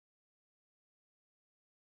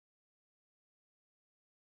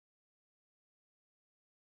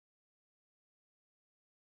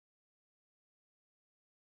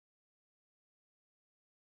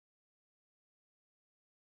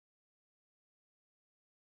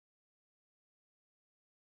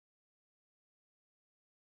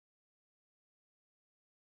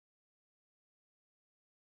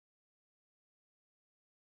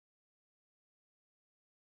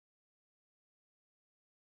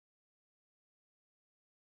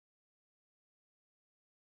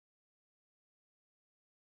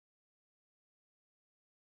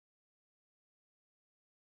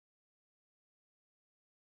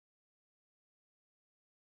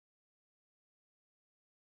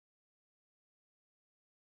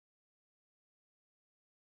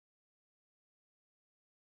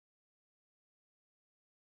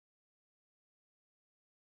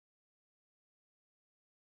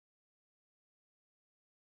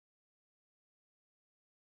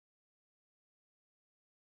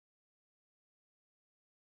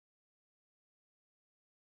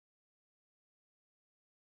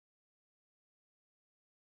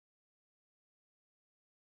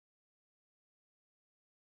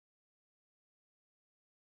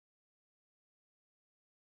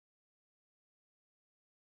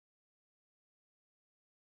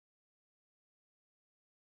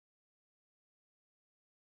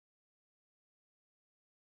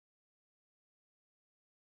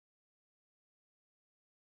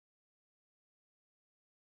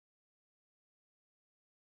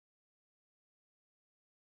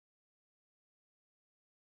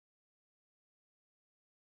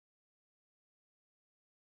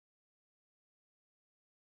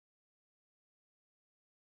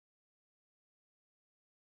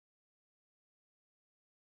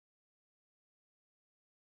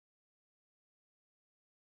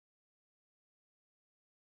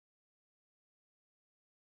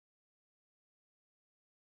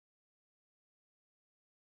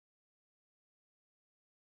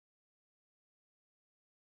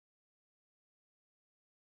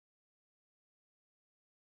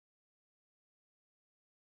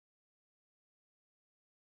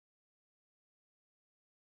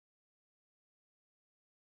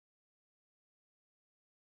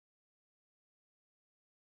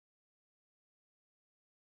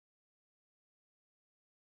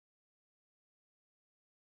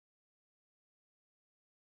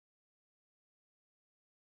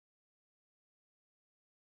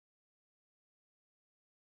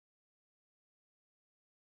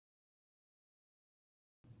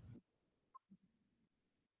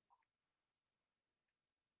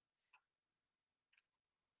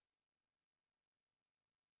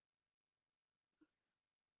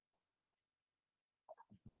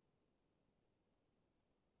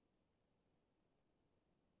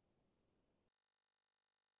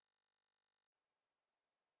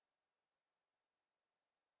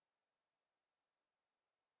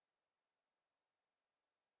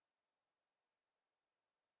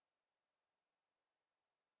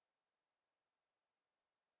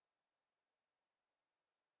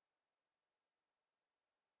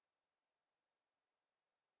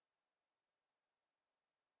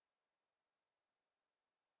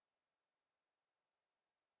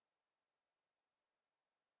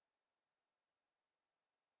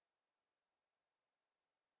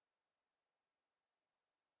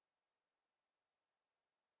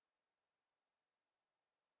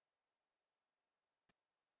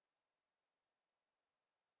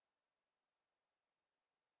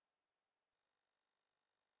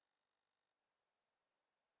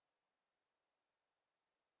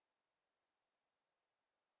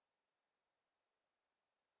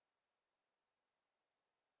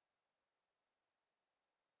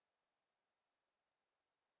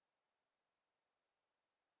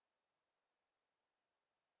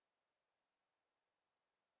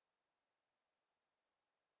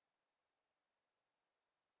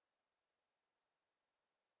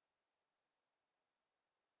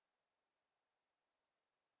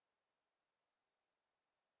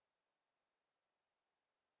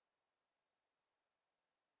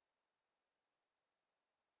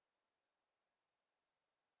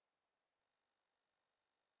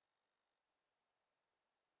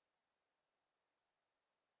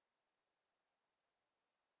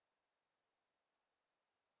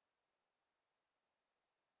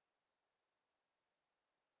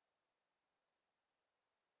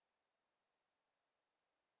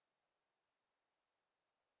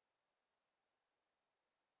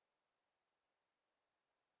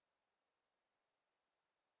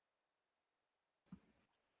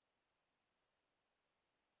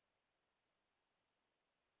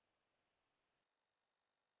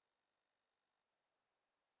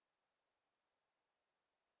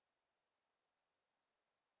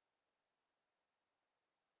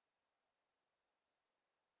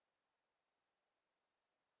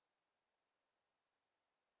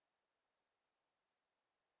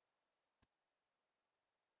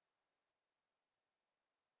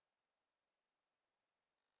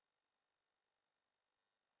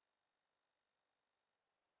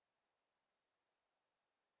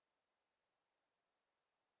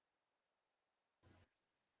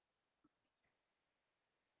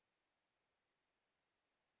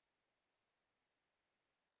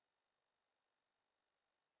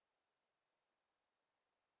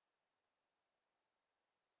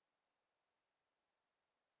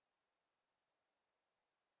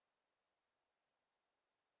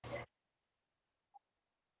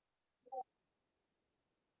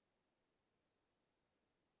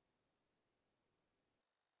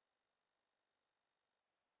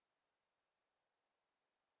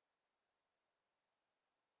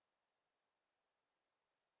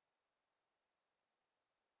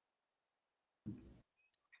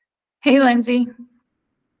Hey, Lindsay.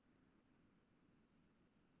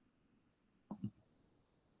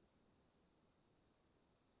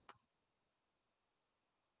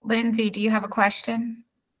 Lindsay, do you have a question?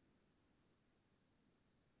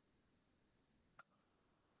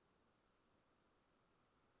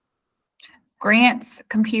 Grant's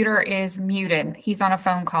computer is muted. He's on a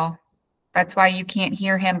phone call. That's why you can't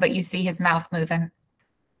hear him, but you see his mouth moving.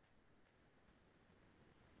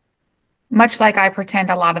 Much like I pretend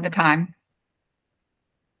a lot of the time.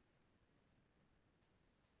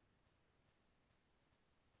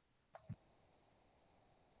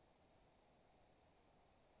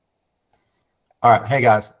 All right. Hey,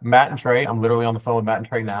 guys. Matt and Trey, I'm literally on the phone with Matt and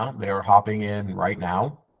Trey now. They are hopping in right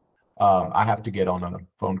now. I have to get on a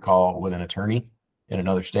phone call with an attorney in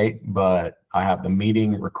another state, but I have the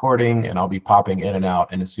meeting recording and I'll be popping in and out.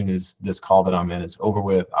 And as soon as this call that I'm in is over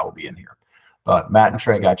with, I will be in here. But Matt and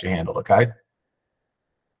Trey got you handled, okay?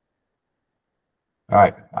 All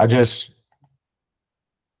right.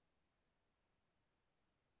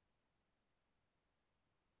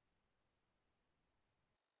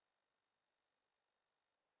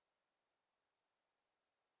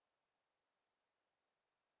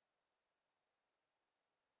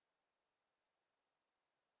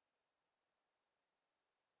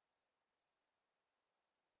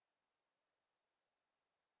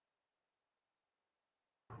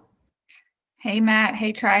 Hey, Matt.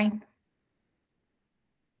 Hey, Trey.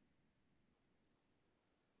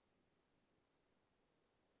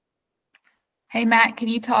 Hey, Matt, can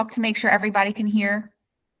you talk to make sure everybody can hear?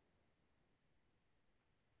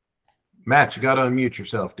 Matt, you got to unmute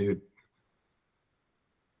yourself, dude.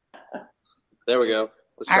 There we go.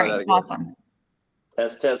 Let's All try right, that again. awesome.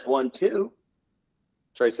 Test 1, 2.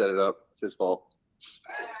 Trey set it up. It's his fault.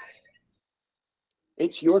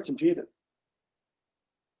 It's your computer.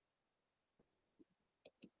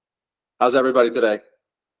 How's everybody today?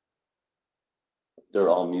 They're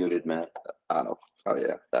all muted, Matt. I know. Oh,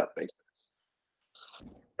 yeah. That makes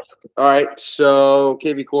sense. All right. So,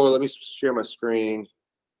 Kvcore, let me share my screen.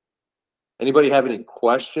 Anybody have any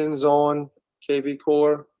questions on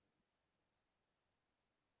Kvcore?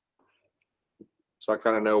 So I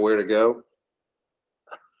kind of know where to go.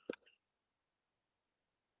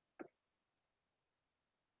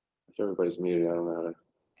 If everybody's muted, I don't know how to.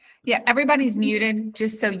 Yeah, everybody's muted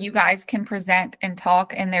just so you guys can present and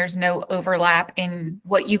talk and there's no overlap in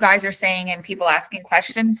what you guys are saying and people asking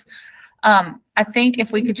questions. I think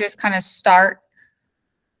if we could just kind of start,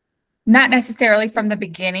 not necessarily from the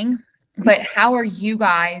beginning, but how are you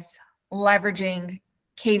guys leveraging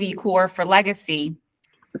Kvcore for legacy?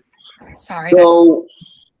 Sorry. So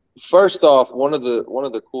first off, one of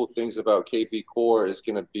the cool things about Kvcore is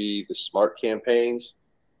going to be the smart campaigns.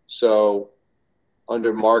 So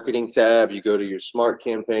under marketing tab, you go to your smart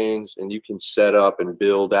campaigns and you can set up and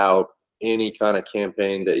build out any kind of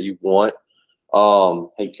campaign that you want.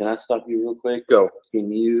 Hey, can I stop you real quick? Go. Can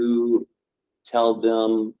you tell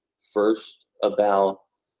them first about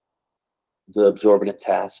the absorbent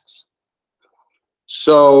tasks?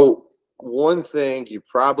 So one thing, you're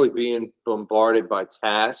probably being bombarded by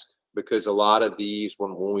tasks because a lot of these,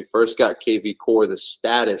 when we first got Kvcore, the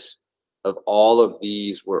status of all of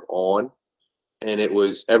these were on. And it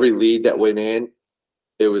was every lead that went in,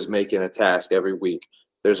 it was making a task every week.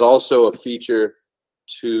 There's also a feature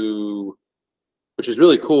which is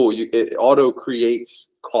really cool. It auto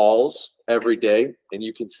creates calls every day, and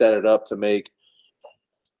you can set it up to make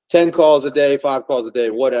 10 calls a day, 5 calls a day,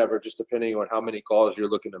 whatever, just depending on how many calls you're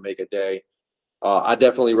looking to make a day. I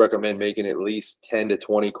definitely recommend making at least 10 to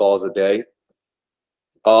 20 calls a day.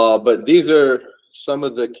 But these are some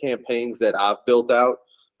of the campaigns that I've built out.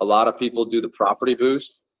 A lot of people do the property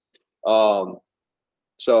boost.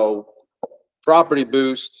 So property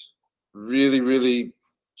boost, really, really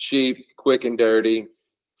cheap, quick and dirty,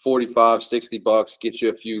 45, 60 bucks, get you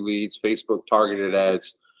a few leads, Facebook targeted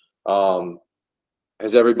ads.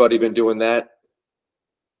 Has everybody been doing that?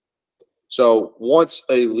 So once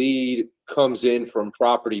a lead comes in from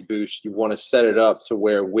property boost, you want to set it up to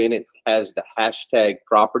where when it has the hashtag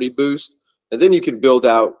property boost, and then you can build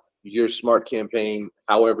out your smart campaign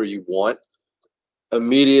however you want.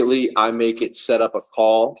 Immediately, I make it set up a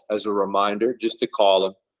call as a reminder just to call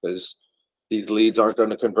them because These leads aren't going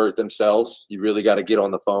to convert themselves. You really got to get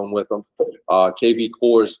on the phone with them.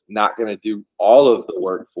 Kvcore is not going to do all of the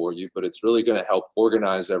work for you, but it's really going to help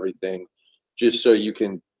organize everything just so you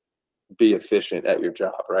can be efficient at your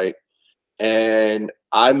job, right? And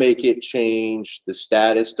I make it change the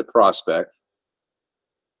status to prospect.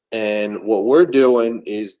 And what we're doing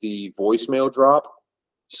is the voicemail drop.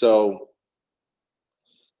 So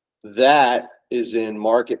that is in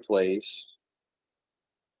Marketplace.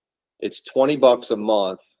 It's $20 a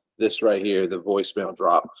month. This right here, the voicemail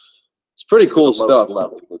drop. It's pretty cool stuff.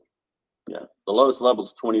 Yeah, the lowest level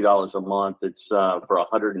is $20 a month. It's for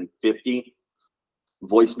 150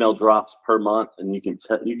 voicemail drops per month, and you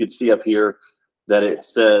can see up here that it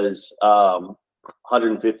says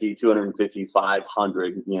 150, 250,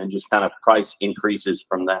 500. You know, just kind of price increases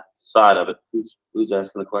from that side of it. Who's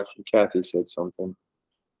asking the question? Kathy said something.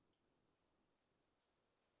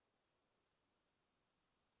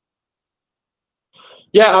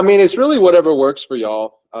 Yeah, I mean, it's really whatever works for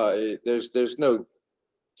y'all. There's no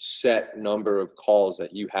set number of calls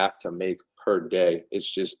that you have to make per day.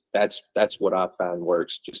 It's just that's what I've found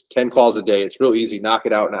works. Just 10 calls a day. It's real easy. Knock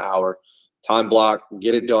it out in an hour. Time block.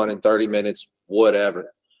 Get it done in 30 minutes.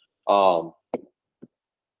 Whatever. So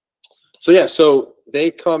yeah. So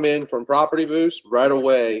they come in from Property Boost right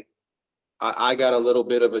away. I got a little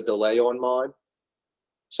bit of a delay on mine.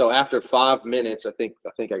 So after 5 minutes, I think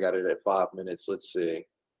I got it at 5 minutes. Let's see.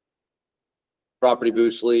 Property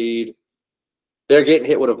Boost lead. They're getting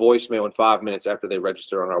hit with a voicemail in 5 minutes after they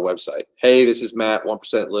register on our website. Hey, this is Matt,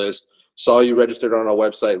 1% list. Saw you registered on our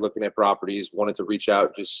website looking at properties. Wanted to reach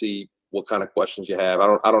out, just see what kind of questions you have.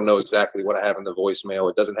 I don't know exactly what I have in the voicemail.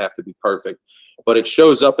 It doesn't have to be perfect, but it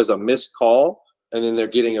shows up as a missed call, and then they're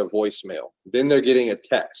getting a voicemail. Then they're getting a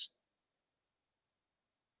text.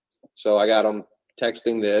 So I got them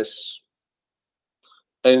texting this,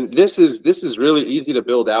 and this is really easy to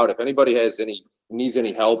build out. If anybody needs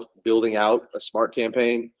any help building out a smart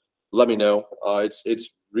campaign, let me know. It's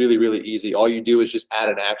really easy. All you do is just add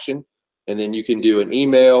an action, and then you can do an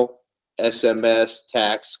email, SMS,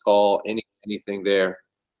 text, call, anything there.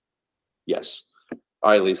 Yes. All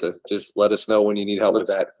right, Lisa, just let us know when you need help with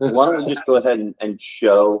that. Why don't we just go ahead and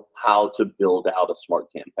show how to build out a smart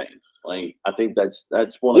campaign? Like, I think that's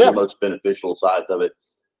one of the most beneficial sides of it.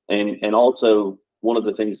 And also one of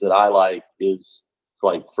the things that I like is,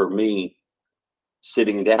 like, for me,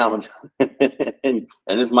 sitting down and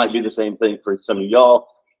this might be the same thing for some of y'all,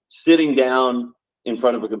 sitting down in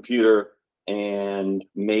front of a computer and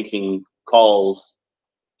making calls,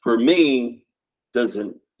 for me,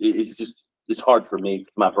 it's hard for me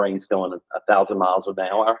because my brain's going 1,000 miles an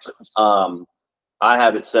hour. I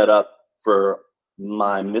have it set up for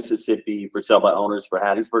my Mississippi for sale by owners for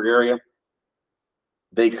Hattiesburg area.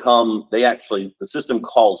 The system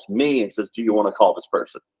calls me and says, do you want to call this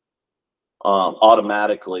person?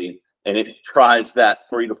 Automatically, and it tries that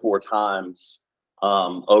 3 to 4 times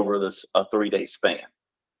over a 3-day span.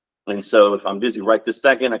 And so if I'm busy right this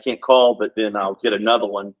second, I can't call, but then I'll get another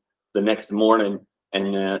one the next morning,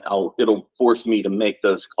 and then it'll force me to make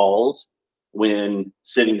those calls. When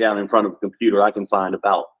sitting down in front of a computer, I can find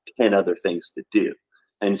about 10 other things to do.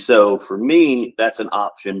 And so for me, that's an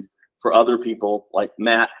option. For other people like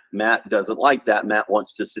Matt doesn't like that. Matt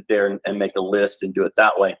wants to sit there and make a list and do it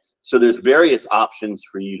that way. So there's various options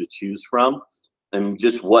for you to choose from, and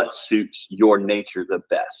just what suits your nature the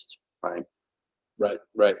best, right?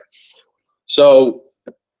 Right. So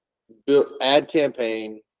add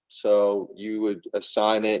campaign. So you would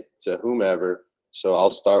assign it to whomever. So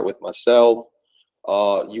I'll start with myself.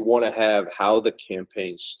 You want to have how the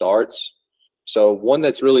campaign starts. So one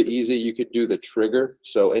that's really easy, you could do the trigger.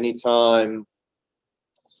 So anytime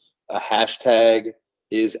a hashtag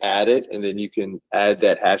is added, and then you can add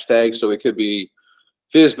that hashtag. So it could be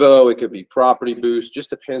FSBO, it could be Property Boost,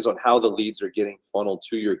 just depends on how the leads are getting funneled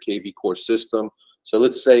to your Kvcore system. So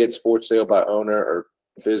let's say it's for sale by owner or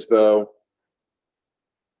FSBO.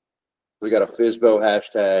 We got a FSBO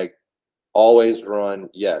hashtag, always run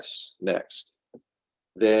yes, next.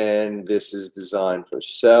 Then this is designed for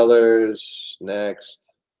sellers, next.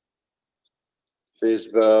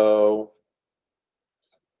 FSBO,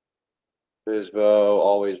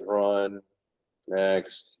 always run,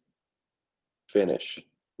 next, finish.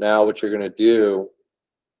 Now what you're gonna do,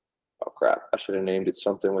 oh crap, I should have named it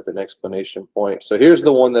something with an exclamation point. So here's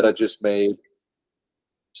the one that I just made.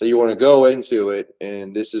 So you wanna go into it,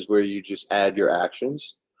 and this is where you just add your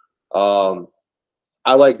actions.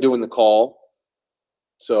 I like doing the call.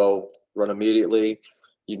 So run immediately,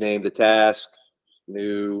 you name the task,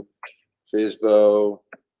 new FSBO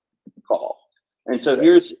call. And so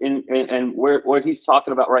here's and where he's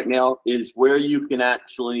talking about right now is where you can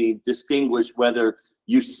actually distinguish whether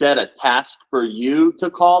you set a task for you to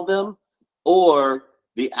call them, or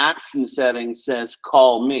the action setting says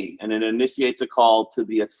call me, and it initiates a call to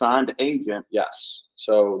the assigned agent. Yes.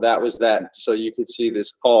 So that was that. So you could see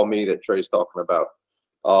this call me that Trey's talking about.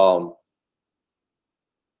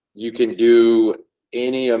 You can do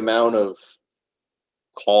any amount of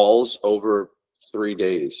calls over 3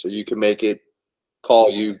 days. So you can make it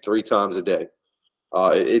call you 3 times a day.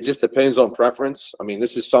 It just depends on preference. I mean,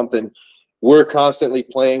 this is something we're constantly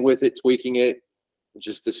playing with it, tweaking it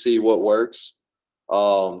just to see what works.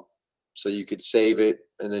 So you could save it,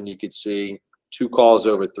 and then you could see 2 calls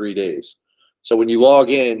over 3 days. So when you log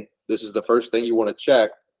in, this is the first thing you want to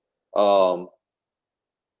check.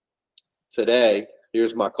 Today,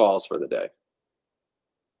 here's my calls for the day.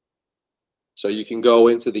 So you can go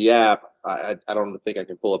into the app. I don't think I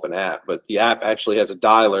can pull up an app, but the app actually has a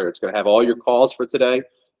dialer. It's going to have all your calls for today,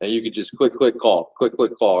 and you can just click, call, click,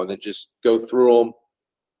 call, and then just go through them,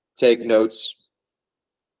 take notes,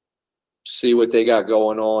 see what they got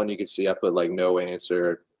going on. You can see I put like no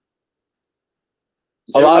answer.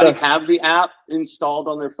 Does everybody have the app installed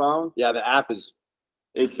on their phone? Yeah, the app is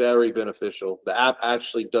very beneficial. The app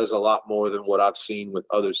actually does a lot more than what I've seen with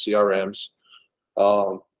other CRMs.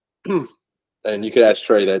 And you could ask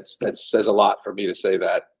Trey. That says a lot for me to say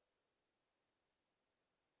that.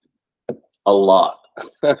 A lot.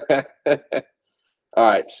 All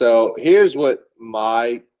right. So here's what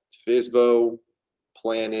my FSBO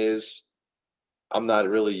plan is. I'm not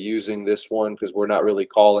really using this one because we're not really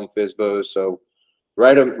calling FSBOs. So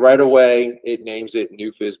right away, it names it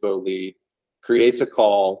new FSBO lead, creates a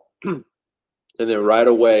call, and then right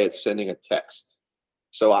away it's sending a text.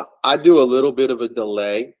 So I do a little bit of a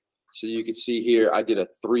delay. So you can see here, I did a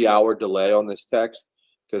 3-hour delay on this text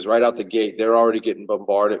because right out the gate, they're already getting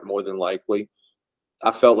bombarded more than likely.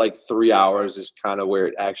 I felt like 3 hours is kind of where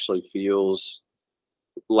it actually feels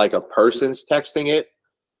like a person's texting it,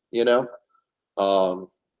 you know?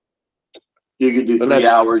 You could do 3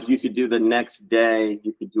 hours. You could do the next day.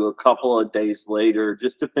 You could do a couple of days later.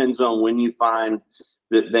 Just depends on when you find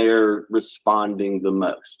that they're responding the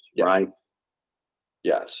most, right?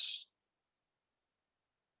 Yes.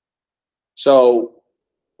 So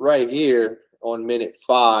right here on minute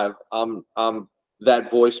 5, I'm that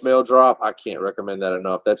voicemail drop. I can't recommend that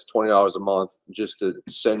enough. That's $20 a month just to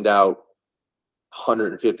send out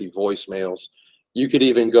 150 voicemails. You could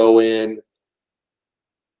even go in.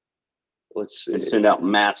 Let's see. And send out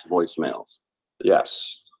mass voicemails.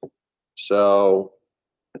 Yes. So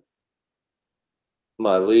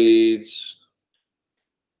my leads.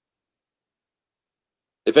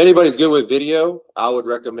 If anybody's good with video, I would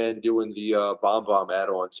recommend doing the bomb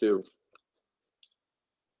add-on too.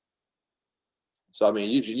 So I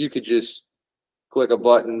mean, you could just click a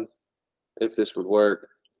button if this would work.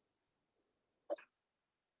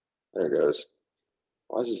 There it goes.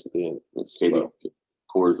 Why is this being? It's slow.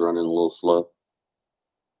 Core's running a little slow.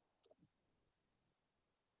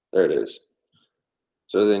 There it is.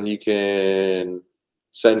 So then you can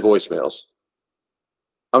send voicemails.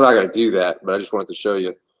 I'm not going to do that, but I just wanted to show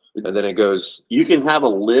you. And then it goes. You can have a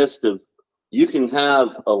list of. You can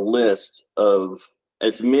have a list of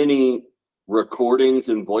as many recordings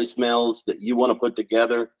and voicemails that you want to put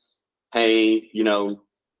together. Hey, you know,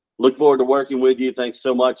 look forward to working with you. Thanks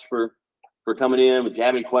so much for coming in. If you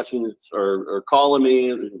have any questions or calling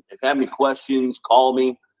me, if you have any questions, call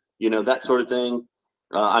me. You know, that sort of thing.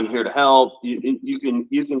 I'm here to help. You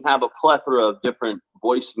can have a plethora of different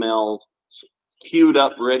voicemails queued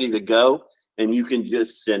up, ready to go, and you can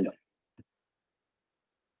just send them.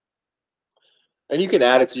 And you can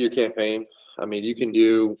add it to your campaign. I mean, you can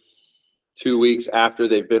do 2 weeks after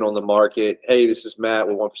they've been on the market. Hey, this is Matt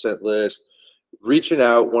with 1% List. Reaching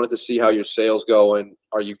out, wanted to see how your sales going.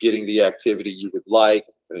 Are you getting the activity you would like?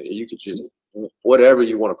 You could choose whatever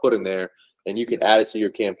you want to put in there, and you can add it to your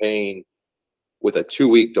campaign with a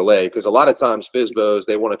 2-week delay. Because a lot of times FSBOs,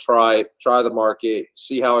 they want to try the market,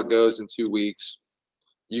 see how it goes in 2 weeks.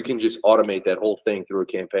 You can just automate that whole thing through a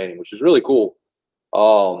campaign, which is really cool.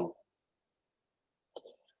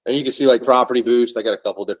 And you can see like property boost. I got a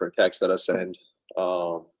couple different texts that I send.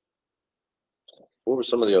 What were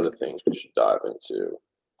some of the other things we should dive into?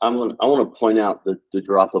 I want to point out the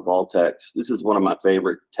drop the ball text. This is one of my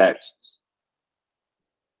favorite texts.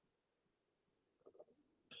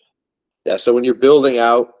 Yeah, so when you're building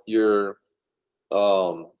out your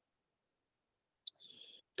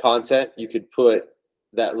content, you could put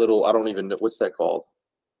that little, I don't even know, what's that called?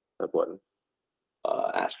 That button.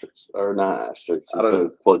 Asterisk, or not asterisk, I don't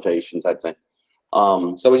know. Quotation type thing.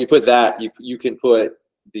 So when you put that, you can put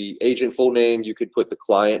the agent full name, you could put the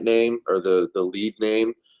client name or the lead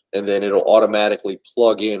name, and then it'll automatically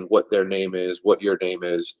plug in what their name is, what your name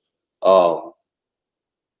is. But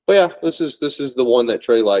yeah, this is the one that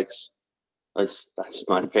Trey likes. That's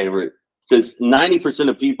my favorite, because 90%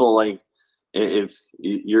 of people, like, if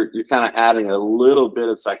you're kind of adding a little bit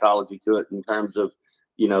of psychology to it in terms of,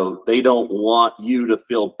 you know, they don't want you to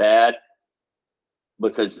feel bad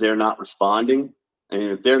because they're not responding. And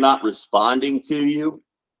if they're not responding to you,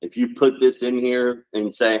 if you put this in here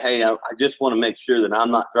and say, hey, I just want to make sure that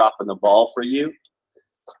I'm not dropping the ball for you,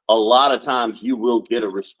 a lot of times you will get a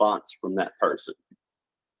response from that person,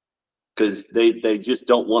 because they just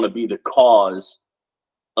don't want to be the cause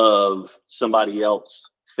of somebody else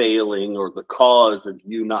failing or the cause of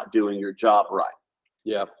you not doing your job right.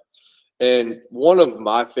 Yeah. And one of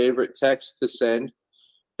my favorite texts to send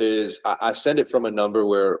is I send it from a number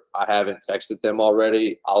where I haven't texted them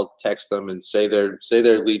already. I'll text them and say their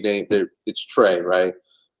lead name. It's Trey, right?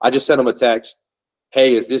 I just send them a text.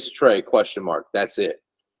 Hey, is this Trey? ? That's it.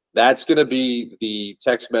 That's going to be the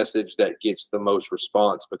text message that gets the most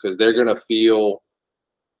response, because they're going to feel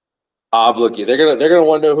obligated. They're going to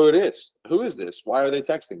want to know who it is. Who is this? Why are they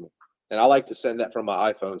texting me? And I like to send that from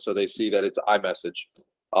my iPhone so they see that it's iMessage.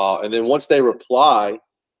 And then once they reply,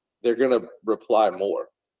 they're going to reply more.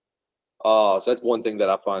 So that's one thing that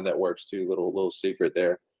I find that works too. Little secret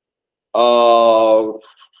there. I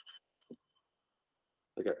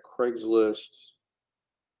got Craigslist.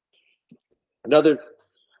 Another.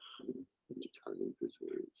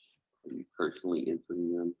 Personally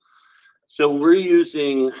inputting them. So we're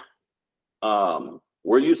using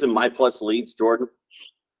My Plus Leads, Jordan.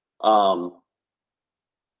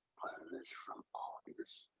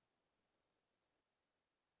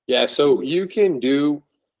 Yeah, so you can do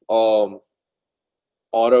auto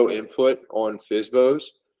input on FSBOs.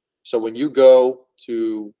 So when you go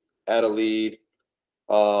to add a lead,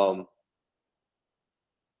 I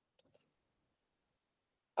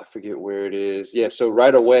forget where it is. Yeah, so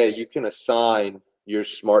right away you can assign your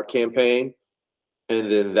smart campaign,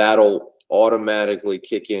 and then that'll automatically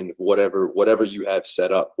kick in whatever you have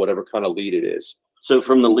set up, whatever kind of lead it is. So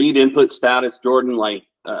from the lead input status, Jordan, like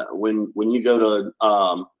when you go to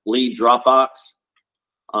lead Dropbox,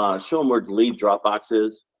 show them where the lead Dropbox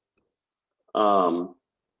is.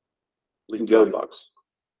 Lead Dropbox.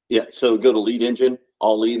 Yeah, so go to lead engine,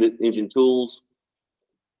 all lead engine tools,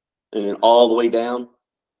 and then all the way down,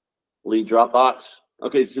 lead Dropbox.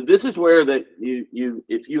 Okay, so this is where that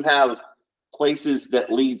if you have places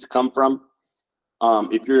that leads come from,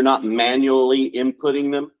 if you're not manually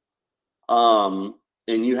inputting them,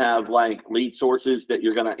 and you have like lead sources that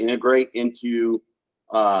you're going to integrate into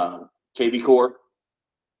Kvcore,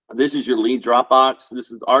 this is your lead Dropbox. This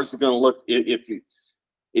is ours is going to look, if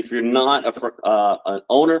you're not an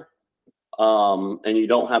owner and you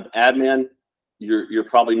don't have admin, you're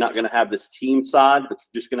probably not going to have this team side, but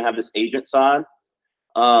you're just going to have this agent side.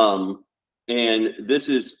 And this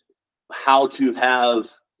is how to have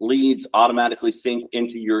leads automatically sync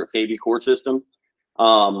into your Kvcore system.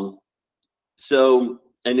 So,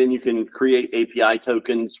 and then you can create API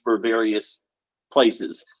tokens for various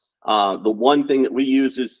places. The one thing that we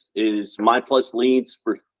use is My Plus Leads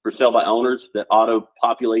for sale by owners that auto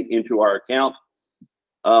populate into our account.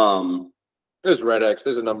 There's Red-X.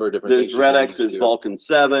 There's a number of different things. There's Red-X, there's Vulcan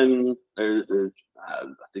 7, there's I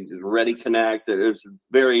think there's Ready Connect. There's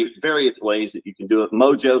various ways that you can do it.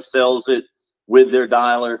 Mojo sells it with their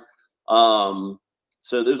dialer.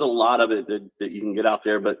 So there's a lot of it that you can get out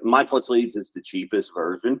there, but My Plus Leads is the cheapest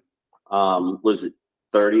version. Was it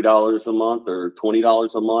 $30 a month or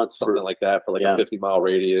 $20 a month? Something like that for like a 50-mile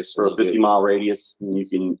radius. For a 50-mile radius, and you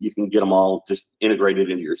can get them all just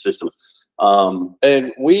integrated into your system.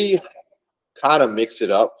 And we kind of mix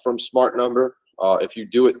it up from Smart Number. If you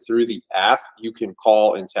do it through the app, you can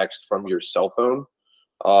call and text from your cell phone.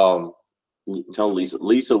 Tell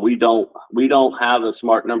Lisa, we don't have a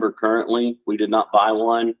Smart Number currently. We did not buy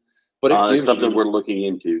one, but it's something we're looking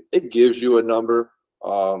into. It gives you a number.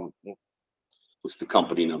 What's the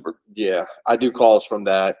company number? Yeah, I do calls from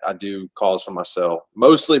that. I do calls from my cell,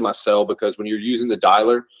 mostly my cell, because when you're using the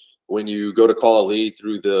dialer, when you go to call a lead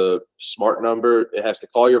through the Smart Number, it has to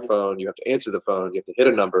call your phone. You have to answer the phone. You have to hit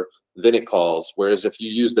a number, then it calls. Whereas if you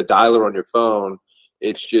use the dialer on your phone,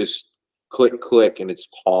 it's just click, click, and it's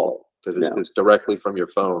calling, because it's directly from your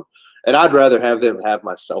phone. And I'd rather have them have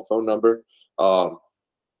my cell phone number.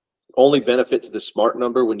 Only benefit to the Smart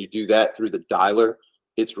Number when you do that through the dialer,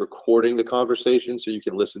 it's recording the conversation, so you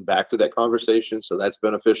can listen back to that conversation. So that's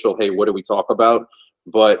beneficial. Hey, what did we talk about?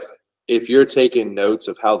 But if you're taking notes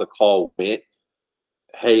of how the call went,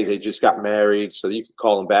 hey, they just got married, so you could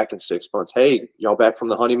call them back in 6 months. Hey, y'all back from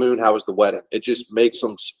the honeymoon? How was the wedding? It just makes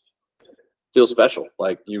them feel special,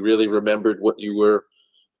 like you really remembered what you were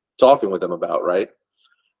talking with them about, right?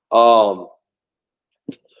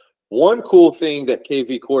 One cool thing that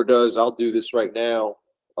Kvcore does, I'll do this right now.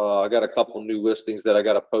 I got a couple new listings that I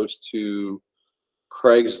got to post to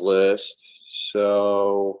Craigslist.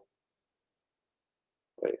 So,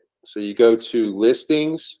 wait. So you go to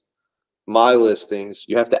listings, my listings.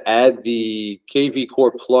 You have to add the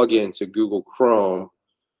Kvcore plugin to Google Chrome.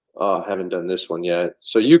 I haven't done this one yet.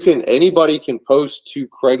 So you can, anybody can post to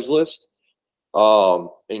Craigslist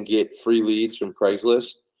and get free leads from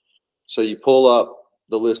Craigslist. So you pull up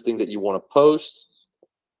the listing that you want to post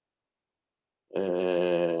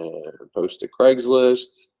and post to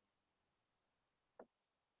Craigslist.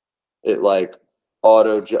 It like hold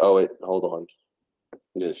on.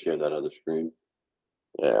 I'm gonna share that other screen.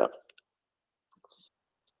 Yeah.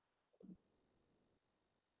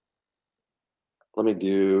 Let me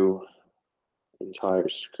do entire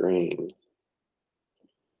screen.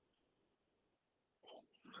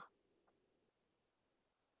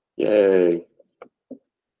 Yay.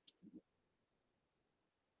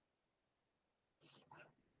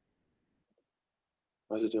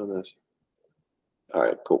 Why is it doing this? All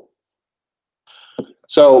right, cool.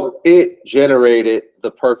 So it generated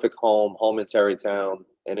the perfect home in Terrytown,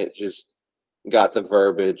 and it just got the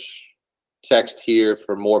verbiage, text here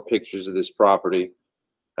for more pictures of this property,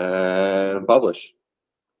 and publish.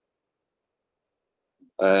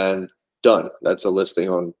 And done. That's a listing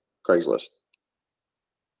on Craigslist.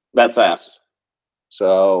 That fast.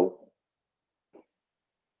 So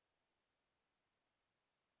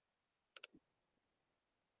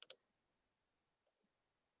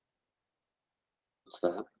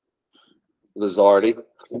What's that? Lizardi.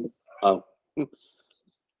 Oh.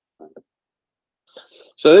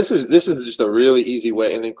 So this is just a really easy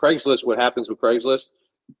way. And then Craigslist, what happens with Craigslist,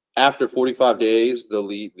 after 45 days,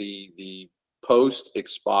 the post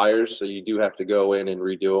expires, so you do have to go in and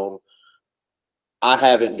redo them. I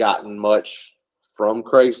haven't gotten much from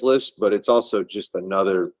Craigslist, but it's also just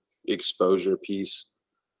another exposure piece.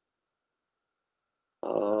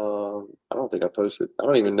 I don't think I posted. I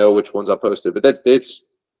don't even know which ones I posted, but it's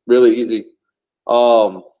really easy.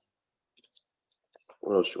 What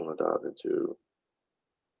else you want to dive into?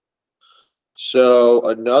 So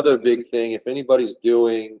another big thing, if anybody's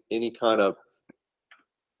doing any kind of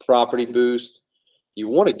property boost, you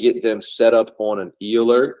want to get them set up on an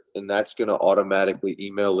e-alert, and that's going to automatically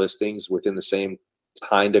email listings within the same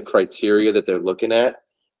kind of criteria that they're looking at.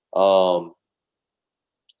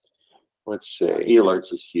 Let's see.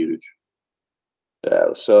 E-alerts is huge.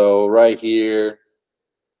 Yeah, so right here,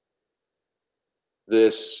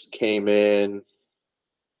 this came in.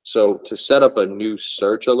 So to set up a new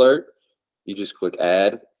search alert, you just click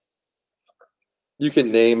add. You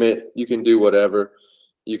can name it. You can do whatever.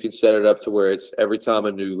 You can set it up to where it's every time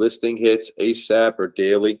a new listing hits, ASAP or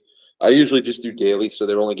daily. I usually just do daily, so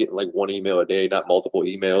they're only getting like one email a day, not multiple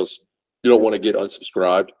emails. You don't want to get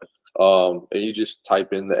unsubscribed. And you just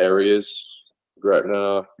type in the areas right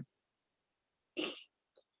now.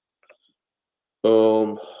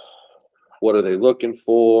 Boom. What are they looking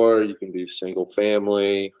for? You can do single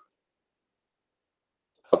family,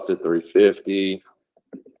 up to 350.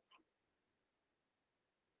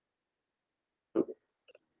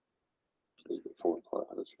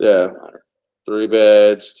 Yeah, 3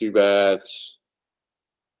 beds, 2 baths.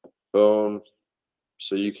 Boom.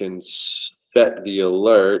 So you can set the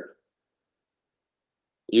alert.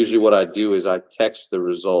 Usually what I do is I text the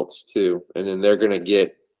results too, and then they're going to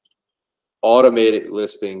get automated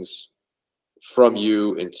listings from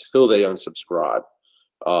you until they unsubscribe.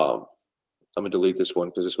 I'm going to delete this one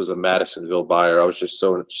because this was a Madisonville buyer. I was just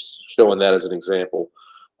showing that as an example.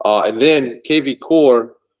 And then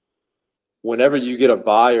Kvcore, whenever you get a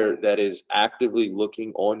buyer that is actively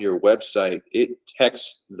looking on your website, it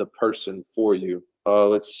texts the person for you.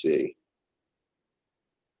 Let's see.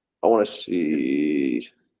 I want to see.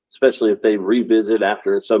 Especially if they revisit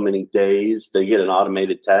after so many days, they get an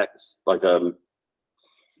automated text, like a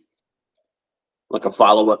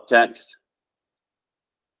follow-up text.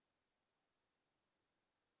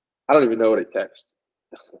 I don't even know what it texts.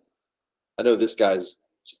 I know this guy's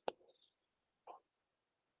just.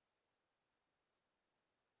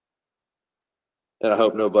 And I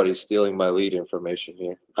hope nobody's stealing my lead information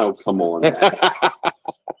here. Oh, come on.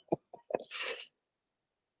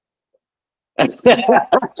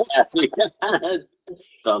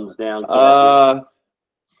 Thumbs down. I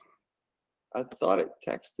thought it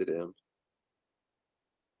texted him.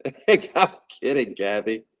 I'm kidding,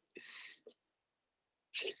 Gabby.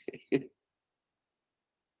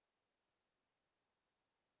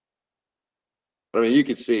 I mean, you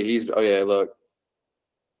can see he's, oh yeah, look.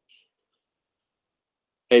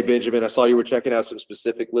 Hey, Benjamin, I saw you were checking out some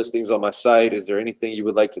specific listings on my site. Is there anything you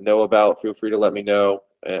would like to know about? Feel free to let me know.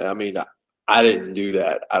 And I mean, I didn't do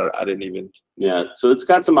that. I didn't even. Yeah. So it's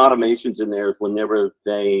got some automations in there whenever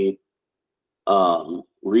they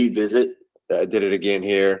revisit. I did it again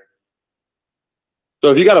here. So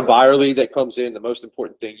if you got a buyer lead that comes in, the most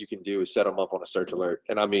important thing you can do is set them up on a search alert.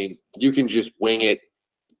 And I mean, you can just wing it,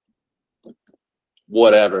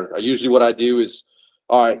 whatever. Usually what I do is,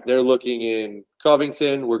 all right, they're looking in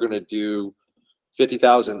Covington. We're going to do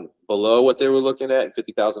 50,000 below what they were looking at and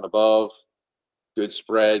 50,000 above. Good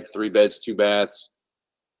spread, 3 beds, 2 baths.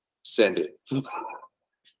 Send it.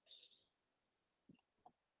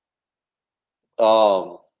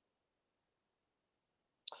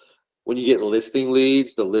 When you get listing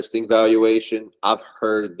leads, the listing valuation, I've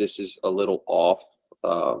heard this is a little off.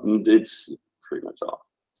 It's pretty much off.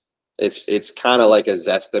 It's kind of like a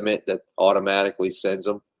Zestimate that automatically sends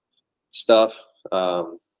them stuff.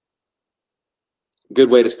 Good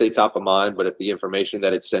way to stay top of mind, but if the information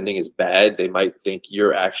that it's sending is bad, they might think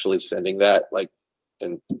you're actually sending that, like,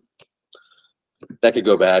 and that could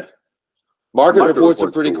go bad. Market reports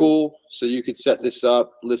are pretty cool. So you could set this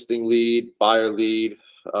up, listing lead, buyer lead.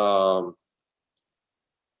 You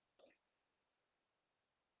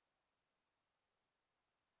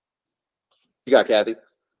got Kathy.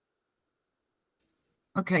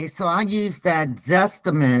 Okay, so I use that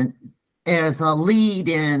Zestimate as a lead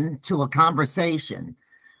in to a conversation.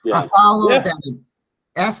 Yeah. I follow that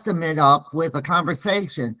estimate up with a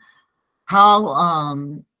conversation. How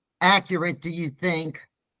accurate do you think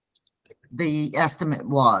the estimate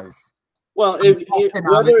was? Well,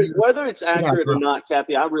 whether it's accurate or not,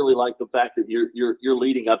 Kathy, I really like the fact that you're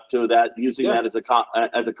leading up to that, using that as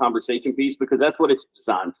a conversation piece, because that's what it's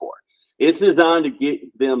designed for. It's designed to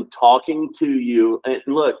get them talking to you. And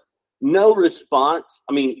look, no response.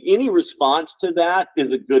 I mean, any response to that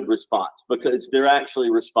is a good response because they're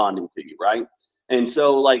actually responding to you, right? And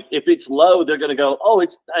so, like, if it's low, they're going to go, "Oh,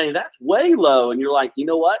 that's way low," and you're like, "You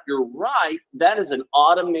know what? You're right. That is an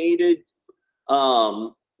automated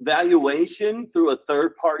valuation through a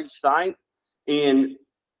third-party site, and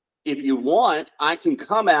if you want, I can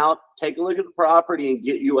come out, take a look at the property, and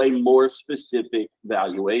get you a more specific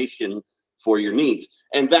valuation for your needs."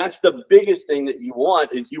 And that's the biggest thing that you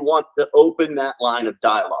want, is you want to open that line of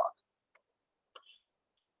dialogue.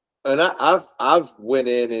 And I've went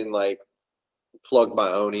in and like plugged my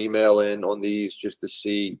own email in on these just to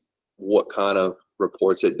see what kind of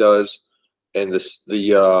reports it does. And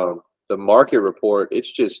the market report,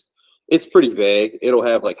 it's pretty vague. It'll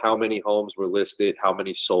have like how many homes were listed, how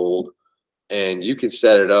many sold, and you can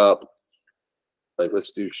set it up. Like,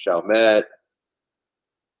 let's do Chalmette.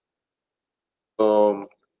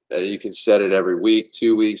 You can set it every week,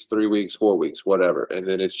 2 weeks, 3 weeks, 4 weeks, whatever. And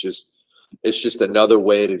then it's just another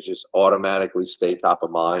way to just automatically stay top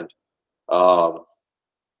of mind. So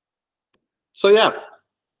yeah.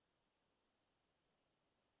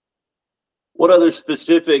 What other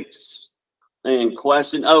specifics and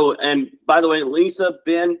question? Oh, and by the way, Lisa,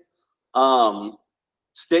 Ben,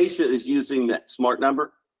 Stacia is using that smart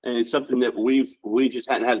number, and it's something that we just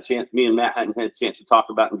hadn't had a chance. Me and Matt hadn't had a chance to talk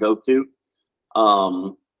about and go to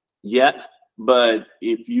yet. But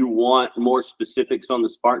if you want more specifics on the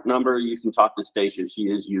smart number, you can talk to Stacia. She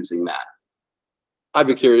is using that. I'd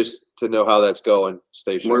be curious to know how that's going,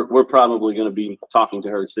 Stacia. We're probably going to be talking to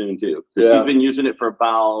her soon too. Yeah. We've been using it for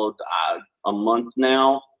about a month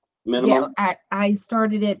now, minimum. Yeah, I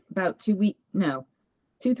started it about 2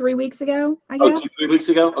 to 3 weeks ago, I guess. Oh, 2 to 3 weeks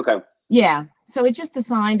ago? Okay. Yeah. So it just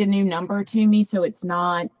assigned a new number to me, so it's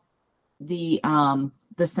not the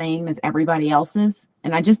same as everybody else's.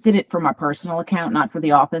 And I just did it for my personal account, not for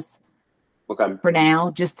the office. Okay. For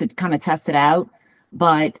now, just to kind of test it out.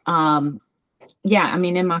 But yeah, I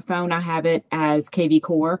mean, in my phone, I have it as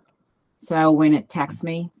Kvcore. So when it texts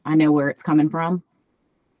me, I know where it's coming from.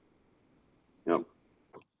 Yep.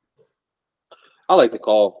 I like to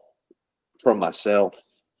call from myself.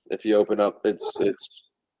 If you open up, it's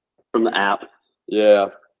From the app. Yeah.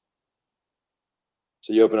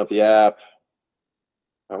 So you open up the app.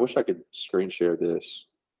 I wish I could screen share this.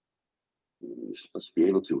 You're supposed to be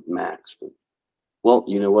able to with Max, but well,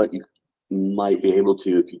 you know what? You might be able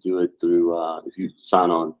to if you do it through if you sign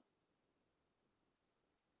on.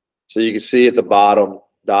 So you can see at the bottom,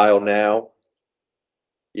 dial now.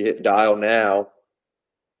 You hit dial now,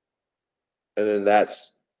 and then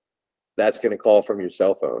that's going to call from your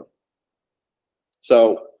cell phone.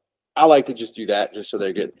 So I like to just do that just so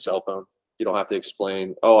they're getting the cell phone. You don't have to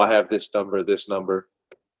explain, oh, I have this number, this number.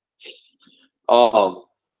 But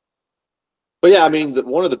yeah, I mean,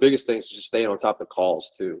 one of the biggest things is just staying on top of the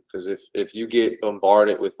calls too. Because if you get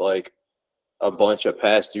bombarded with like a bunch of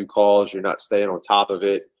past due calls, you're not staying on top of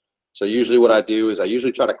it. So usually what I do is I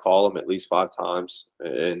usually try to call them at least 5 times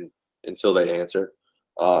and until they answer.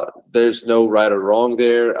 There's no right or wrong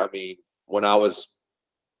there. I mean, when I was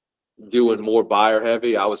doing more buyer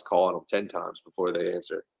heavy, I was calling them 10 times before they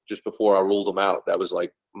answer, just before I ruled them out. That was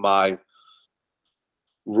like my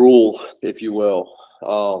rule, if you will.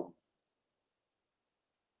 So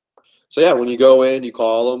yeah, when you go in, you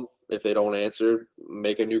call them. If they don't answer,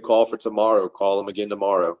 make a new call for tomorrow. Call them again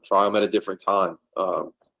tomorrow. Try them at a different time.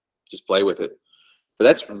 Just play with it. But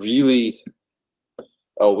that's really.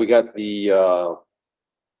 Oh, we got the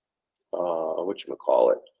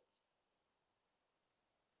whatchamacallit.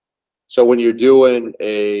 So when you're doing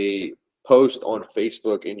a post on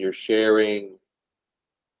Facebook and you're sharing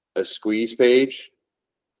a squeeze page,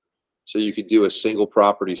 so you could do a single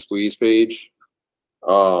property squeeze page.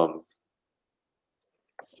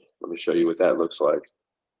 Let me show you what that looks like.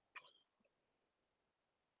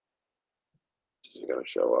 This is going to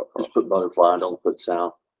show up. Just put butterfly, don't put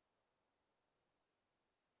sound.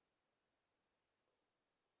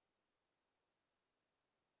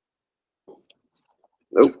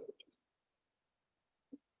 Nope.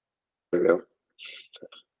 There we go.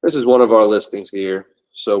 This is one of our listings here.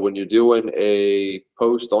 So when you're doing a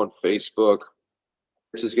post on Facebook,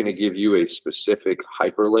 this is going to give you a specific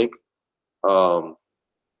hyperlink.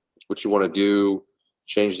 What you want to do,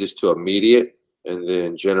 change this to immediate and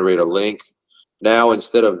then generate a link. Now,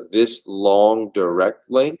 instead of this long direct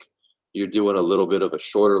link, you're doing a little bit of a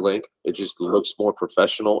shorter link. It just looks more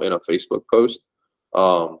professional in a Facebook post.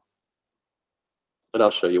 And I'll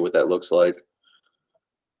show you what that looks like.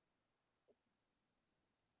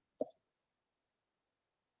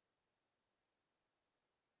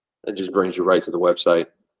 It just brings you right to the website.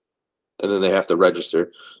 And then they have to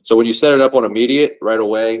register. So when you set it up on immediate right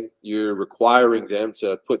away, you're requiring them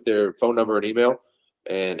to put their phone number and email.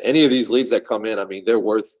 And any of these leads that come in, I mean, they're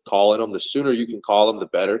worth calling them. The sooner you can call them, the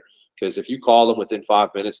better. Because if you call them within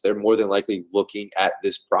 5 minutes, they're more than likely looking at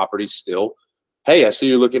this property still. Hey, I see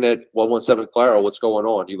you're looking at 117 Clara. What's going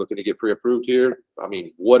on? You looking to get pre-approved here? I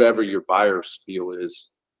mean, whatever your buyer spiel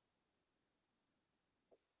is.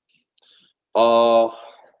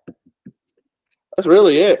 That's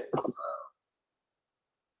really it.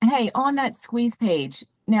 Hey, on that squeeze page,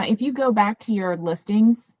 now if you go back to your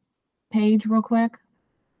listings page real quick,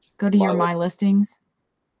 go to your My Listings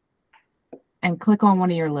and click on one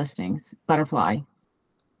of your listings, Butterfly.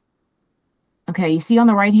 Okay, you see on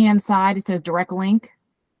the right-hand side, it says direct link.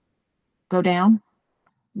 Go down,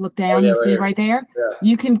 look down, you see right there? Yeah.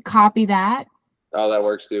 You can copy that. Oh, that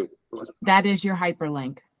works too. That is your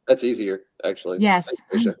hyperlink. That's easier, actually. Yes,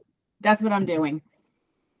 that's what I'm doing.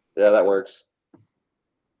 Yeah, that works.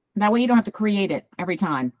 That way you don't have to create it every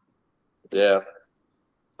time. Yeah.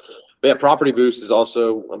 But yeah, Property Boost is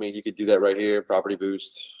also, I mean, you could do that right here, Property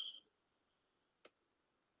Boost.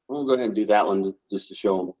 We'll go ahead and do that one just to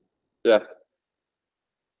show them. Yeah.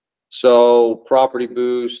 So Property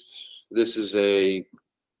Boost, this is a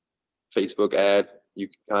Facebook ad. You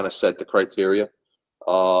can kind of set the criteria.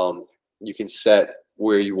 You can set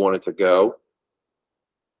where you want it to go,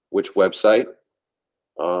 which website.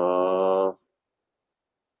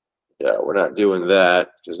 Yeah, we're not doing that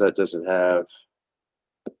because that doesn't have.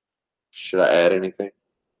 Should I add anything?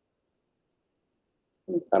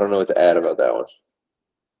 I don't know what to add about that one.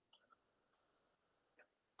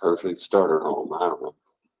 Perfect starter home. I don't know.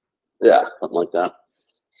 Yeah, something like that.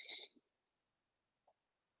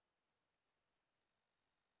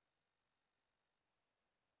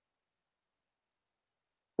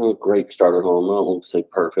 Oh, great starter home. I won't say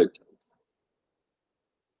perfect.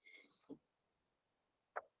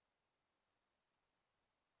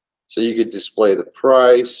 so you could display the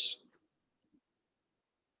price.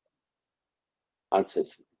 I'd say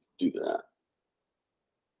do that.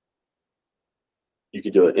 You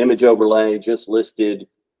could do an image overlay, just listed.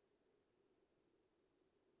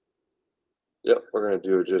 Yep, we're gonna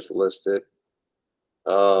do it just listed.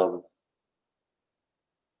 And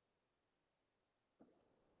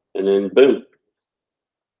then boom.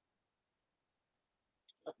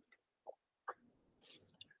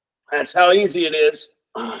 That's how easy it is.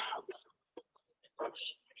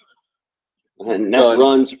 And that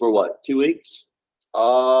runs for what, 2 weeks?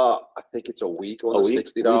 I think it's a week on the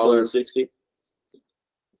 $60. 60.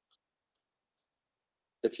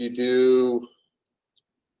 If you do,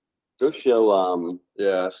 go show.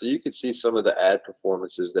 Yeah, so you can see some of the ad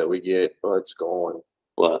performances that we get. Oh, it's going.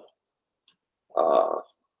 What?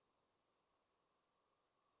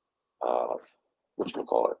 what you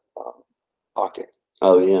call it? Pocket.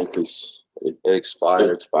 Oh yeah, because It it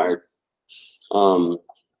expired. expired. I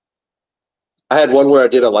had one where I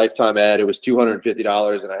did a lifetime ad. It was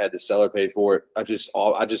 $250, and I had the seller pay for it. I just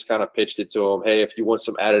kind of pitched it to them. Hey, if you want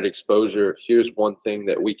some added exposure, here's one thing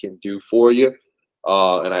that we can do for you.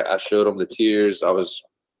 And I showed them the tiers.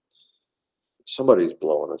 Somebody's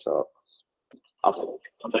blowing us up. I'll take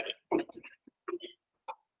it.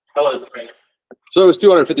 Hello, Frank. So it was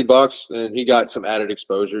 $250, and he got some added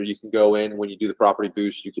exposure. You can go in when you do the property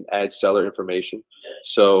boost. You can add seller information,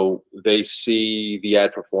 so they see the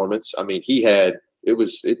ad performance. I mean,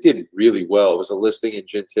 it did really well. It was a listing in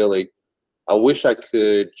Gentilly. I wish I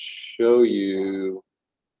could show you.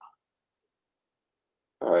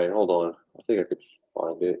 All right, hold on. I think I could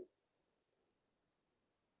find it.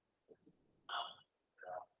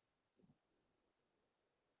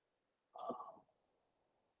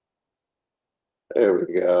 There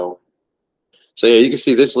we go. So yeah, you can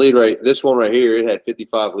see this one right here, it had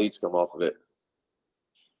 55 leads come off of it.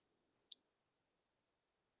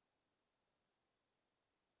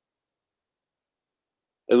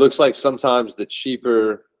 It looks like sometimes the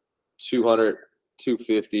cheaper 200,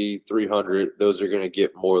 250, 300, those are going to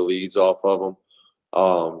get more leads off of them.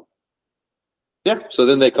 Yeah, so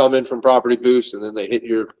then they come in from Property Boost, and then they hit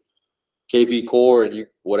your Kvcore and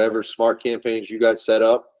whatever smart campaigns you guys set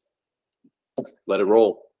up, let it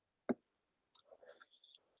roll. I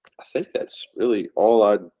think that's really all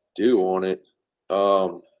I do on it.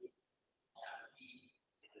 Let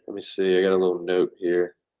me see. I got a little note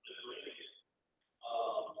here.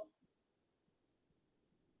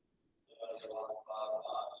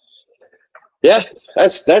 Yeah,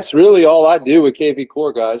 that's really all I do with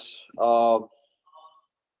Kvcore, guys.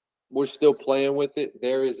 We're still playing with it.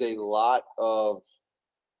 There is a lot of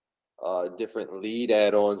different lead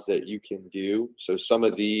add-ons that you can do. So some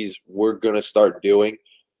of these we're going to start doing.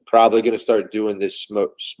 Probably going to start doing this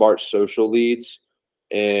smart social leads.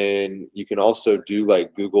 And you can also do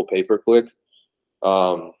like Google pay-per-click.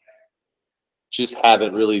 Just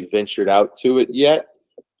haven't really ventured out to it yet.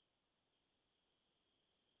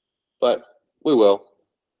 But we will.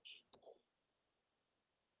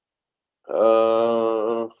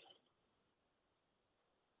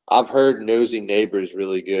 I've heard Nosy Neighbors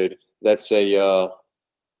really good. That's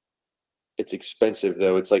it's expensive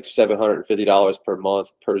though. It's like $750 per month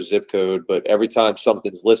per zip code. But every time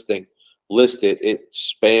something's listed, it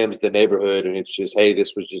spams the neighborhood, and it's just, hey,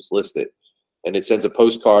 this was just listed, and it sends a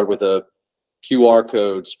postcard with a QR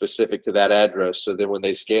code specific to that address. So then when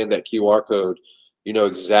they scan that QR code, you know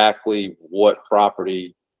exactly what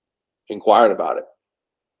property inquired about it.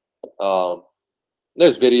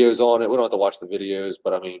 There's videos on it. We don't have to watch the videos,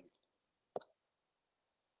 but I mean,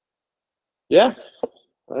 yeah,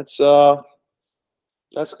 that's Kvcore.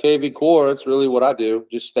 That's really what I do.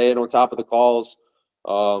 Just staying on top of the calls.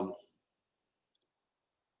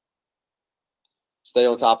 Stay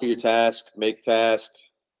on top of your task, make task.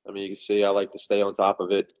 I mean, you can see I like to stay on top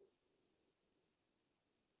of it.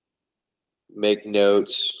 Make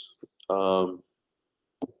notes.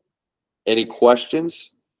 Any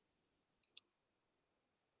questions?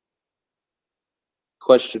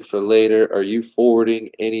 Question for later. Are you forwarding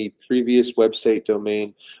any previous website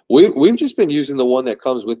domain? We've just been using the one that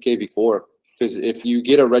comes with Kvcore, because if you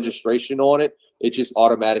get a registration on it, it just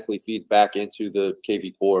automatically feeds back into the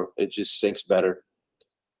Kvcore. It just syncs better.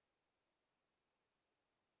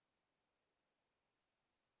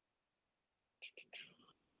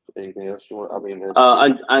 Anything else you want? I mean, I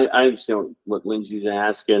understand what Lindsay's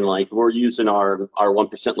asking. Like, we're using our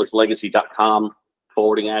 1%lesslegacy.com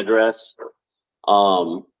forwarding address.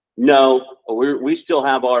 No, we still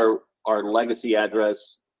have our legacy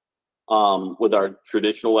address with our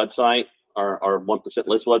traditional website, our 1%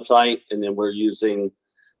 list website, and then we're using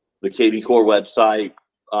the Kvcore website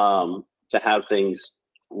to have things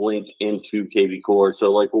linked into Kvcore.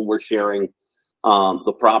 So like when we're sharing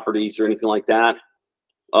the properties or anything like that,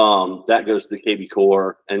 that goes to the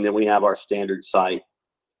Kvcore, and then we have our standard site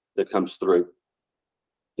that comes through.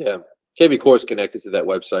 Yeah, Kvcore is connected to that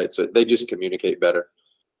website, so they just communicate better.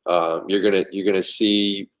 You're gonna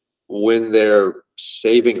see when they're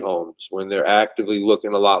saving homes, when they're actively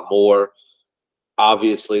looking a lot more.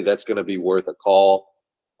 Obviously, that's going to be worth a call.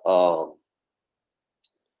 I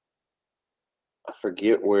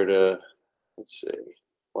forget where to. Let's see,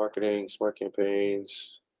 marketing, smart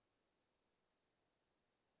campaigns.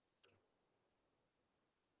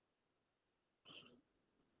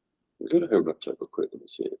 Good. Let me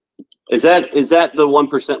see it. Is that the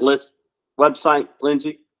 1% list website,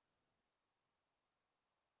 Lindsay?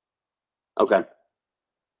 Okay.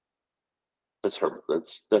 That's her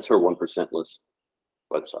 1% list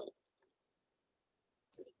website.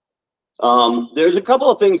 There's a couple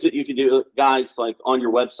of things that you can do, guys, like on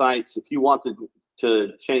your websites, if you want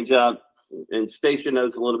to change up, and Stacia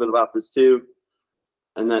knows a little bit about this too.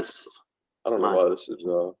 And that's, I don't know why this is,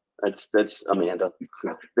 that's Amanda.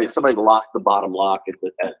 Somebody locked the bottom lock at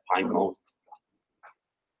Pinecone.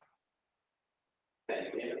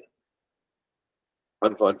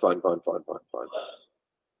 fine.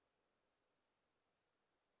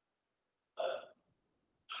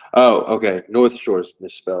 Oh, okay. North Shore's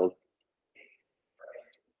misspelled.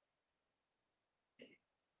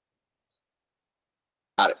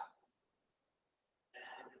 Got it.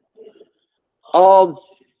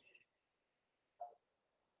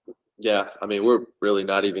 Yeah, I mean, we're really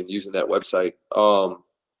not even using that website.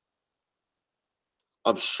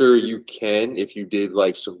 I'm sure you can if you did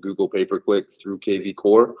like some Google pay-per-click through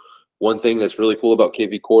Kvcore. One thing that's really cool about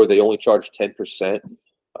Kvcore, they only charge 10%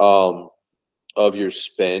 of your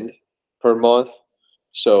spend per month.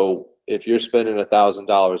 So if you're spending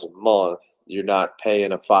 $1,000 a month, you're not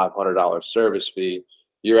paying a $500 service fee.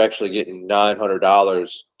 You're actually getting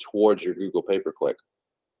 $900 towards your Google pay-per-click.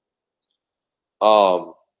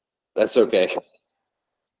 That's okay.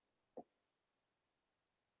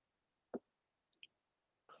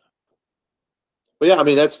 But yeah, I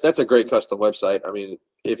mean, that's a great custom website. I mean,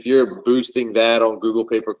 if you're boosting that on Google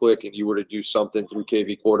pay-per-click and you were to do something through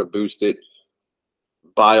Kvcore to boost it,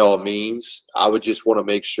 by all means, I would just want to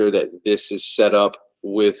make sure that this is set up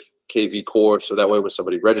with Kvcore, so that way when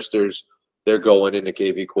somebody registers, they're going into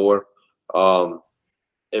Kvcore.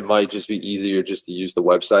 It might just be easier just to use the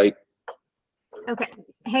website. Okay.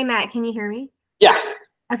 Hey, Matt, can you hear me? Yeah.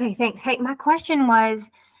 Okay, thanks. Hey, my question was,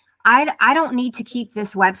 I don't need to keep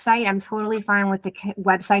this website. I'm totally fine with the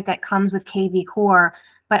website that comes with Kvcore,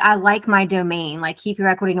 but I like my domain, like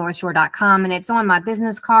keepyourequitynorthshore.com, and it's on my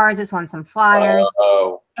business cards. It's on some flyers.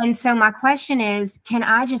 Oh. And so my question is, can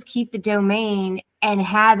I just keep the domain and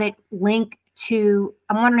have it link to,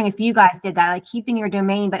 I'm wondering if you guys did that, like keeping your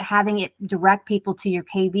domain, but having it direct people to your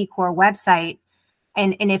Kvcore website.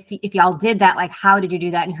 And if y'all did that, like, how did you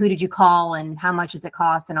do that? And who did you call? And how much does it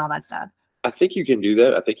cost and all that stuff? I think you can do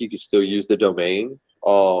that. I think you can still use the domain.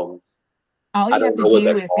 All you have to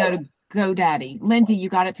do is go to GoDaddy. Lindsay, you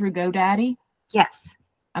got it through GoDaddy? Yes.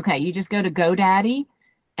 Okay, you just go to GoDaddy,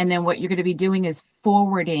 and then what you're going to be doing is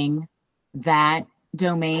forwarding that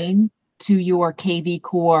domain to your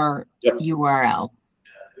Kvcore URL.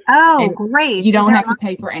 Oh, And great. You don't have to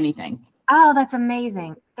pay for anything. Oh, that's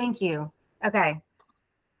amazing. Thank you. Okay.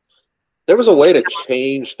 There was a way to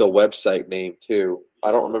change the website name too.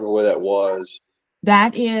 I don't remember where that was.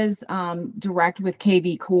 That is direct with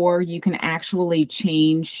Kvcore. You can actually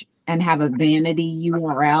change and have a vanity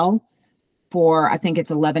URL for, I think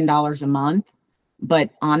it's $11 a month.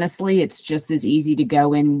 But honestly, it's just as easy to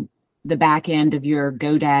go in the back end of your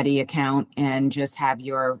GoDaddy account and just have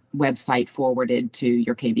your website forwarded to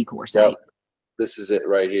your Kvcore site. Yep. This is it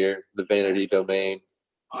right here, the vanity domain.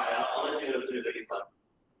 All right, I'll let you know as soon as I get time.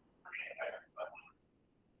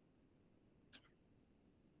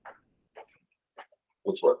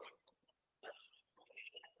 Which one?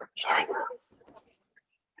 Sorry.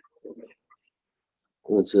 I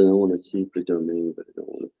want to keep the domain, but I don't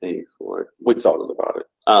want to pay for it. We talked about it.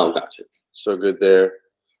 Oh, gotcha. So good there.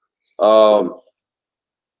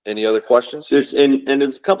 Any other questions? There's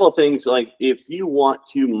a couple of things, like if you want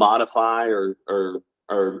to modify or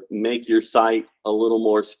make your site a little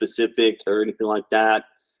more specific or anything like that,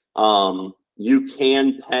 you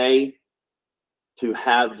can pay to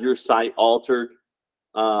have your site altered.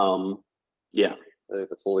 Yeah.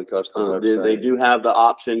 The fully custom website. They do have the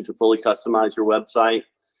option to fully customize your website.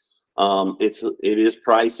 It is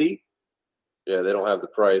pricey. Yeah, they don't have the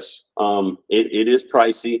price. It is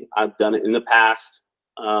pricey. I've done it in the past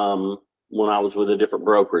when I was with a different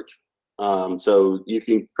brokerage. So you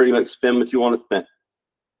can pretty much spend what you want to spend.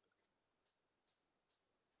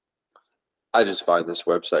 I just find this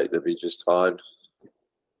website to be just fine.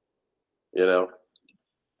 You know.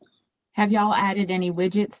 Have y'all added any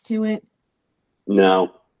widgets to it?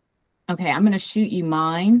 No. Okay, I'm going to shoot you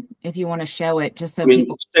mine if you want to show it, just so I mean,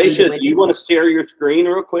 people can see the Stacia, do you widgets. want to share your screen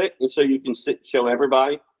real quick and so you can show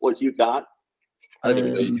everybody what you've got? I didn't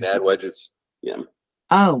even know you can add widgets. Yeah.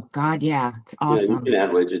 Oh God, yeah, it's awesome. Yeah, you can add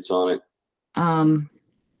widgets on it.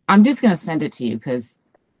 I'm just going to send it to you because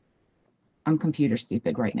I'm computer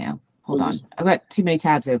stupid right now. Hold on, I've got too many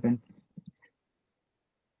tabs open.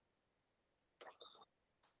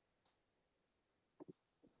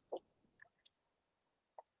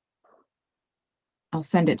 I'll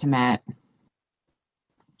send it to Matt.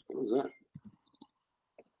 What was that?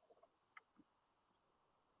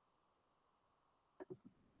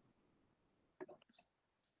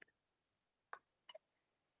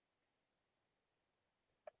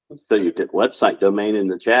 So your website domain in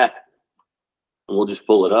the chat, and we'll just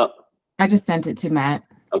pull it up. I just sent it to Matt.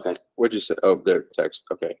 Okay. What'd you say? Oh, there, text.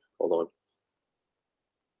 Okay, hold on.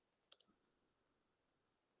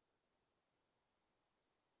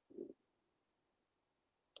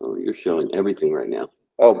 Oh, you're showing everything right now.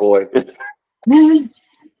 Oh boy.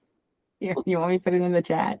 Here, you want me to put it in the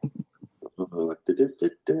chat?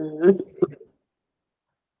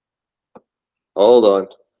 Hold on.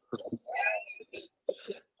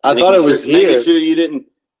 I thought it was here. Making sure you didn't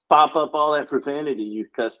pop up all that profanity you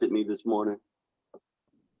cussed at me this morning.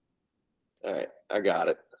 All right, I got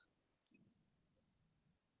it.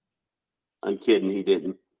 I'm kidding, he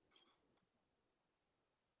didn't.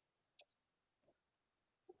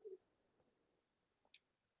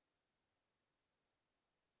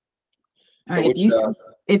 All right,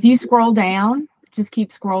 if you scroll down, just keep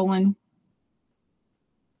scrolling.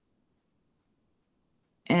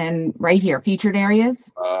 And right here, featured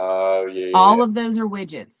areas. Oh, yeah. All of those are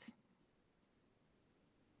widgets.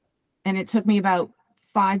 And it took me about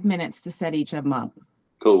 5 minutes to set each of them up.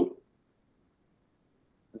 Cool.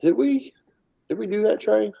 Did we do that,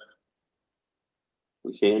 Trey?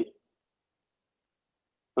 We can.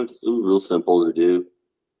 It's real simple to do.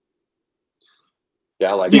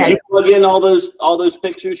 Yeah, I like Did Yeah. that. you plug in all those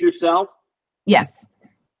pictures yourself? Yes.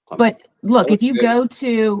 But look, That if you looks go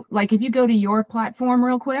to, like, if you go to your platform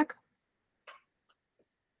real quick,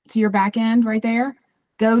 to your back end right there,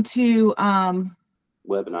 go to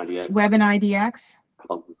Web and IDX. Web and IDX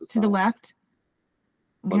to the left.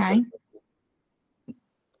 Okay.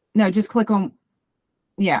 No, just click on,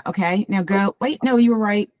 yeah, okay. Now go, wait, no, you were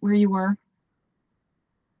right where you were.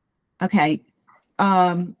 Okay.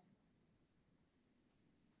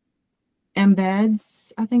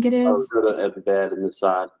 Embeds, I think it Oh, is. go to embed in the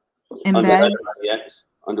side. Embeds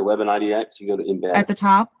Under Web and IDX, you go to embed. at the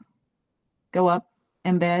top. Go up,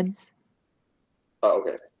 embeds. Oh,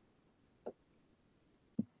 okay.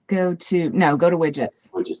 Go to, no, go to widgets.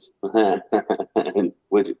 Widgets. And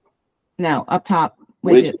widget. No, up top,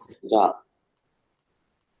 widgets. Top.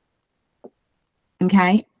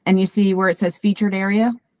 Okay. And you see where it says featured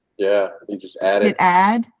area? Yeah, you just add Hit it.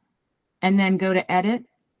 add and then go to edit.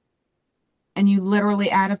 And you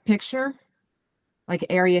literally add a picture, like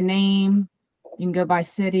area name. You can go by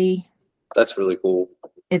city. That's really cool.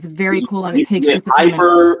 It's very cool, and You it takes can just get a few minutes.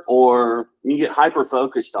 hyper, or you get hyper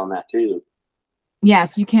focused on that too.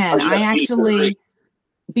 Yes, you can. Oh, you I got Beatty Code actually,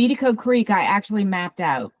 Beatty Code Creek, I actually mapped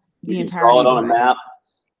out the You can draw entirety it on a of it. map.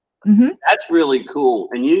 Mm-hmm. That's really cool.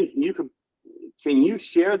 And you can you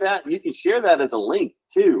share that? You can share that as a link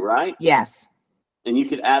too, right? Yes, And you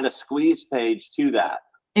could add a squeeze page to that.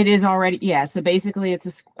 it is already. Yeah, so basically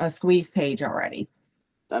it's a squeeze page already.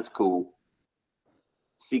 That's cool.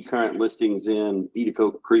 See current listings in Beatty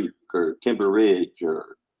Code Creek or Timber Ridge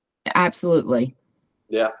or Absolutely.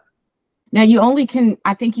 Yeah. Now you only can,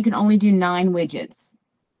 I think you can only do 9 widgets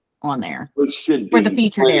on there which should be for the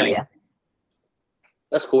featured plenty. area.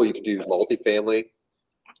 That's cool. You can do multifamily,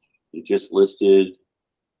 You just listed.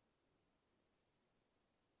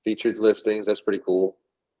 featured listings. That's pretty cool.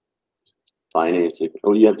 Financing.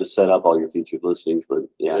 Oh, you have to set up all your featured listings, but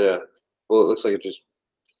yeah. Yeah. Well, it looks like it just.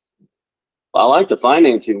 I like the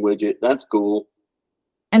financing widget. That's cool.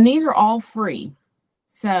 And these are all free.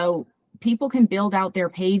 So people can build out their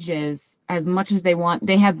pages as much as they want.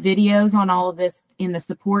 They have videos on all of this in the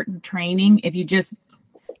support and training. If you just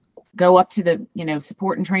go up to the,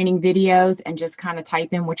 support and training videos and just kind of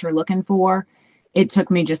type in what you're looking for, it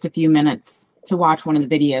took me just a few minutes to watch one of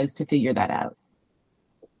the videos to figure that out.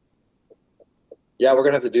 Yeah, we're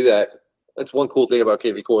gonna have to do that. That's one cool thing about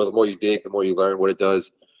Kvcore. The more you dig, the more you learn what it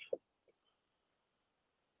does.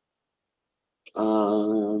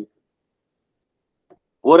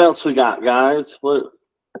 What else we got, guys? Who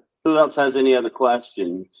else has any other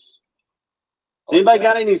questions? Has anybody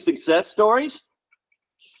got any success stories?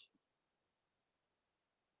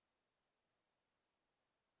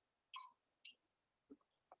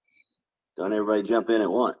 Don't everybody jump in at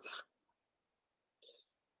once.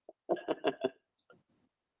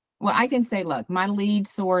 Well, I can say, look, my lead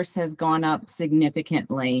source has gone up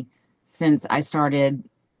significantly since I started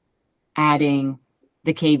adding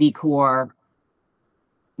the Kvcore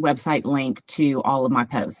website link to all of my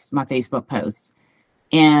posts, my Facebook posts.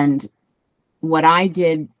 And what I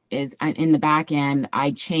did is in the back end,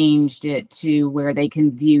 I changed it to where they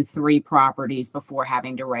can view 3 properties before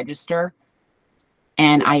having to register.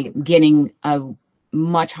 And I'm getting a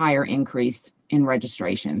much higher increase in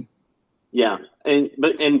registration. Yeah,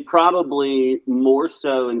 and probably more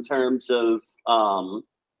so in terms of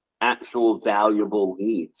actual valuable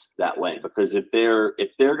leads that way, because if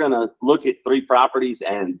they're gonna look at 3 properties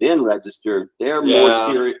and then register, they're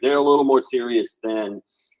more serious. They're a little more serious than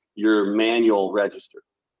your manual register.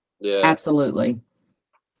 Yeah, Absolutely.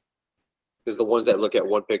 because the ones that look at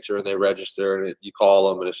one picture and they register and you call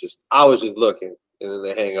them and it's just, I was just looking, and then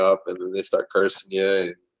they hang up and then they start cursing you.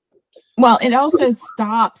 And Well, it also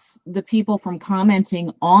stops the people from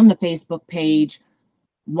commenting on the Facebook page.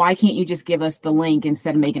 Why can't you just give us the link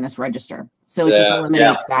instead of making us register? So it just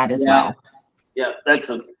eliminates that as well. Yeah, that's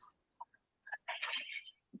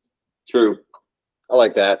true. I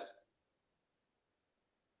like that.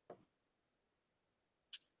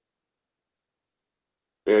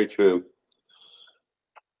 Very true.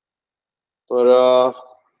 But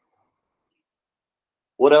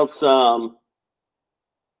what else?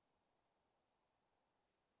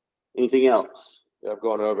 Anything else? yeah, I've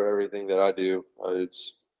gone over everything that I do.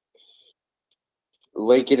 It's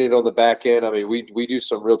linking it on the back end. I mean, we do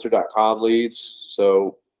some realtor.com leads.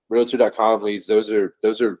 So realtor.com leads, those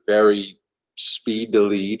are very speed to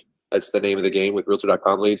lead. That's the name of the game with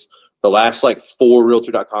realtor.com leads. The last like 4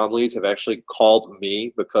 realtor.com leads have actually called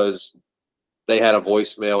me because they had a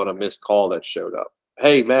voicemail and a missed call that showed up.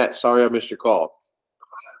 Hey, Matt, sorry I missed your call.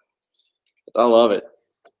 I love it.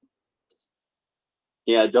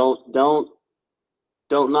 Yeah, don't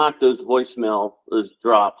knock those those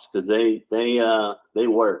drops, because they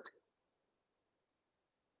work.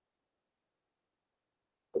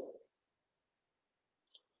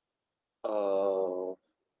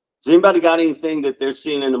 Has anybody got anything that they're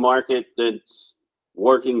seeing in the market that's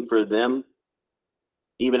working for them,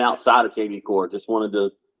 even outside of Kvcore? Just wanted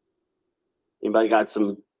to. Anybody got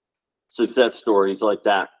some success stories like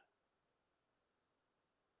that?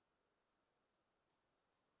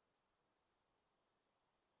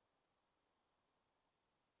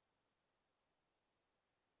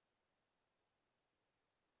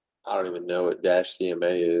 I don't even know what Dash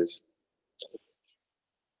CMA is.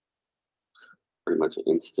 Pretty much an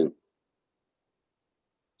instant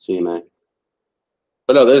CMA.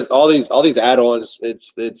 But no, there's all these add-ons.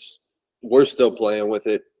 It's we're still playing with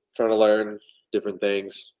it, trying to learn different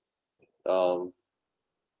things.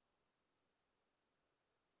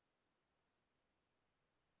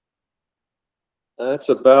 That's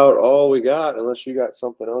about all we got, unless you got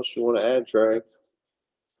something else you want to add, Trey.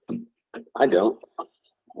 I don't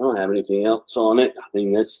have anything else on it. I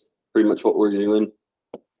mean, that's pretty much what we're doing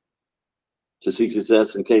to see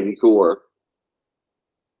success in Kvcore.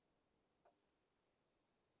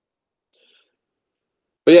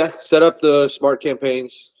 But yeah, set up the smart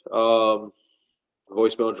campaigns.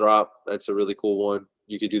 Voicemail drop. That's a really cool one.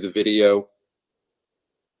 You could do the video.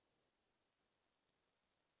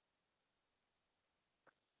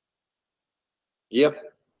 Yeah.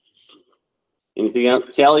 Anything else?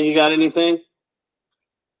 Kelly, you got anything?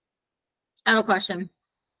 I have a question.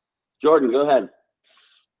 Jordan, go ahead.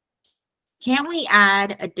 Can't we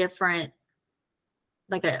add a different,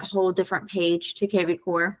 like a whole different page to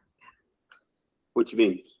Kvcore? What you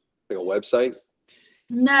mean? Like a website?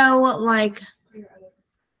 No, like,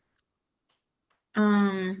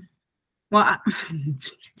 well,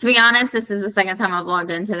 to be honest, this is the second time I've logged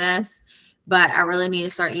into this, but I really need to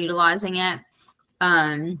start utilizing it.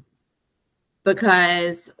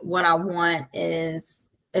 Because what I want is,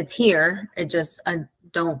 it's here. It just, I'm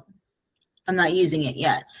not using it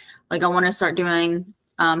yet. Like, I want to start doing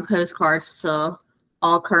postcards to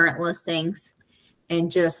all current listings and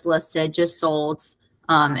just listed, just sold.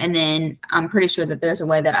 And then I'm pretty sure that there's a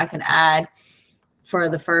way that I can add for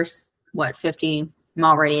the first,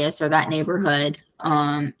 50-mile radius or that neighborhood,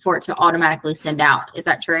 for it to automatically send out. Is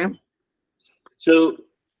that true? So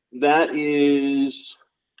that is,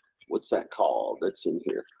 what's that called? That's in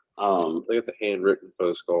here. Look at the handwritten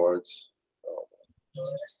postcards.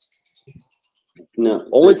 No,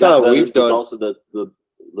 only time we've done. Also the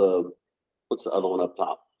what's the other one up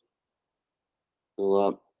top?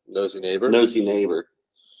 Nosy Neighbor. Nosy Neighbor.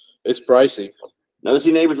 It's pricey.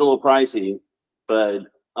 Nosy Neighbor's a little pricey, but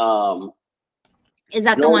is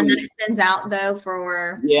that the one that it sends out though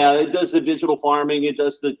for? Yeah, it does the digital farming. It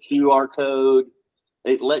does the QR code.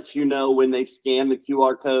 It lets you know when they've scanned the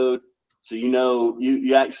QR code, so you know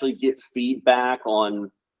you actually get feedback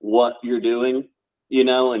on what you're doing, you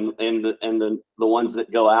know, and the ones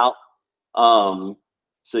that go out.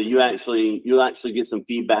 So you'll actually get some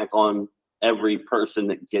feedback on every person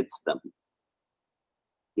that gets them,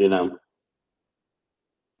 you know.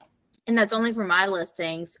 And that's only for my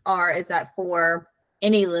listings, or is that for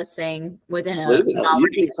any listing within a?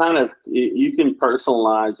 You can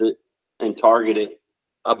personalize it and target it.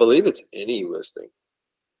 I believe it's any listing.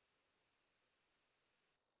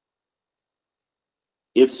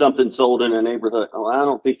 if something sold in a neighborhood, oh, I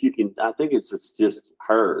don't think you can. I think it's just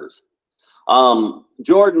hers.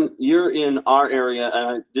 Jordan, you're in our area,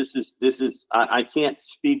 and this is I can't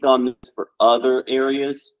speak on this for other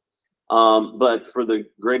areas, but for the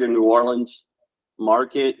greater New Orleans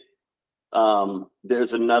market,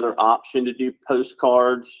 there's another option to do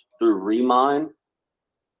postcards through Remine.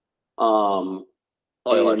 Probably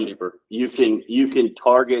a lot cheaper. You can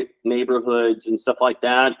target neighborhoods and stuff like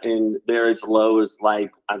that, and they're as low as,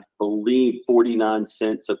 like, I believe 49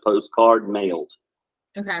 cents a postcard mailed.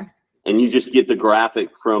 Okay. And you just get the graphic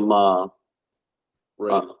from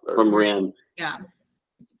Ren. Yeah.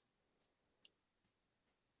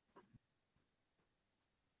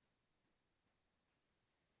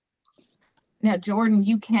 Now, Jordan,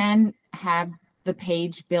 you can have the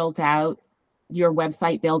page built out, your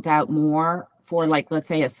website built out more for, like, let's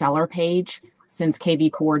say a seller page, since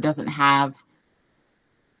Kvcore doesn't have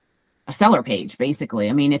a seller page, basically.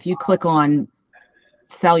 I mean, if you click on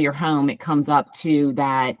sell your home, it comes up to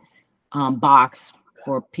that box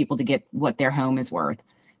for people to get what their home is worth.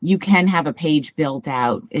 You can have a page built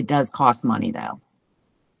out. It does cost money though,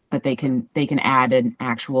 but they can add an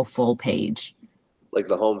actual full page. Like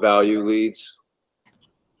the home value leads.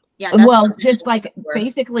 Yeah. Well, just like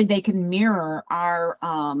basically they can mirror our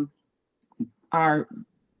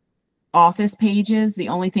office pages. The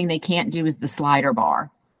only thing they can't do is the slider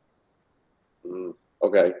bar.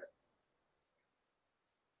 Okay.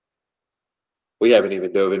 We haven't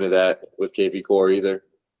even dove into that with Kvcore either.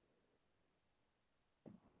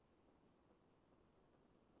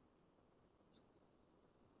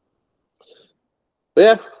 But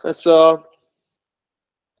yeah, that's all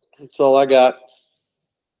I got.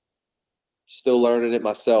 Still learning it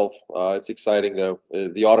myself. It's exciting though.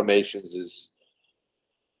 The automations is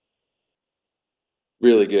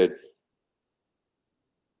really good.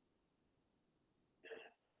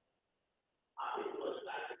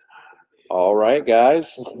 All right,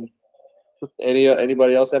 guys.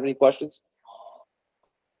 Anybody else have any questions?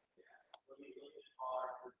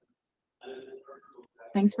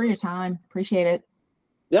 Thanks for your time. Appreciate it.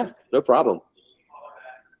 Yeah, no problem.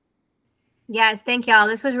 Yes, thank y'all.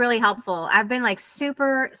 This was really helpful. I've been like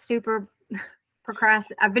super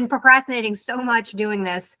I've been procrastinating so much doing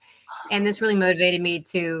this, and this really motivated me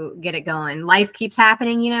to get it going. Life keeps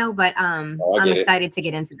happening, you know, but I'm excited to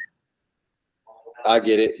get into that. I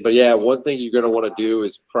get it. But yeah, one thing you're going to want to do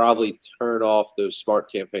is probably turn off those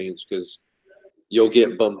smart campaigns, because you'll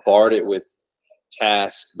get bombarded with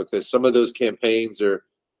tasks, because some of those campaigns are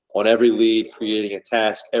on every lead creating a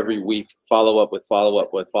task every week, follow up with.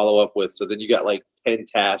 So then you got like 10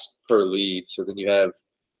 tasks per lead. So then you have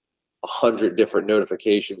 100 different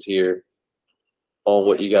notifications here on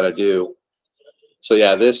what you got to do. So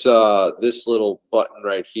yeah, this little button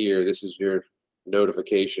right here, this is your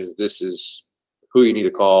notifications. This is who you need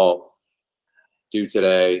to call, do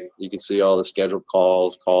today. You can see all the scheduled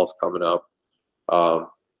calls coming up.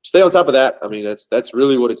 Stay on top of that. I mean, that's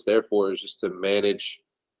really what it's there for, is just to manage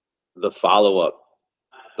the follow-up.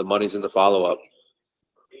 The money's in the follow-up.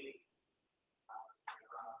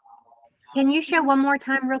 Can you show one more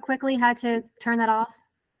time real quickly how to turn that off?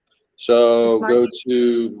 So go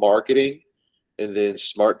to marketing and then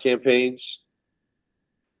smart campaigns.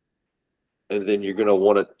 And then you're going to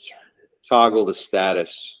want to toggle the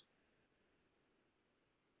status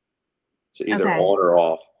to either on or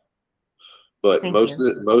off. But most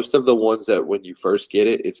of the ones that when you first get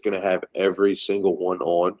it, it's going to have every single one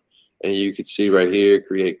on. And you can see right here,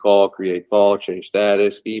 create call, change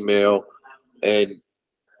status, email, and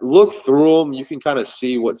look through them. You can kind of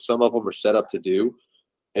see what some of them are set up to do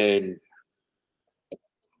and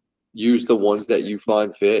use the ones that you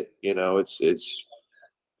find fit. You know,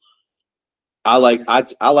 I like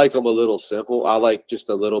them a little simple. I like just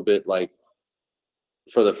a little bit, like,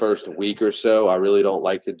 for the first week or so. I really don't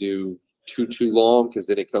like to do too long, because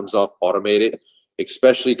then it comes off automated,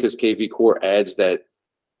 especially because Kvcore adds that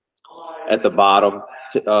at the bottom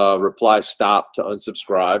to reply stop to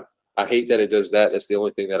unsubscribe. I hate that it does that. That's the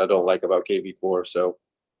only thing that I don't like about Kvcore. So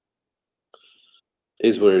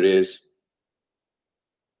is what it is.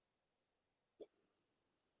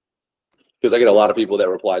 Because I get a lot of people that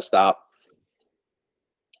reply stop,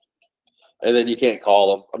 and then you can't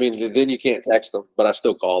call them. I mean, then you can't text them, but I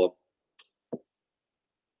still call them.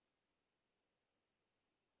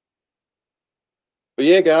 But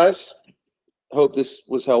yeah, guys, I hope this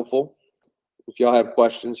was helpful. If y'all have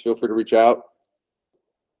questions, feel free to reach out.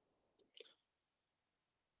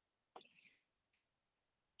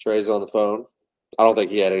 Trey's on the phone. I don't think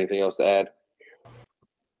he had anything else to add.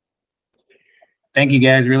 Thank you,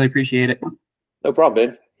 guys. Really appreciate it. No problem,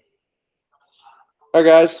 man. All right,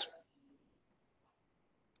 guys.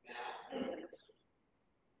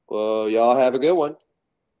 Well, y'all have a good one.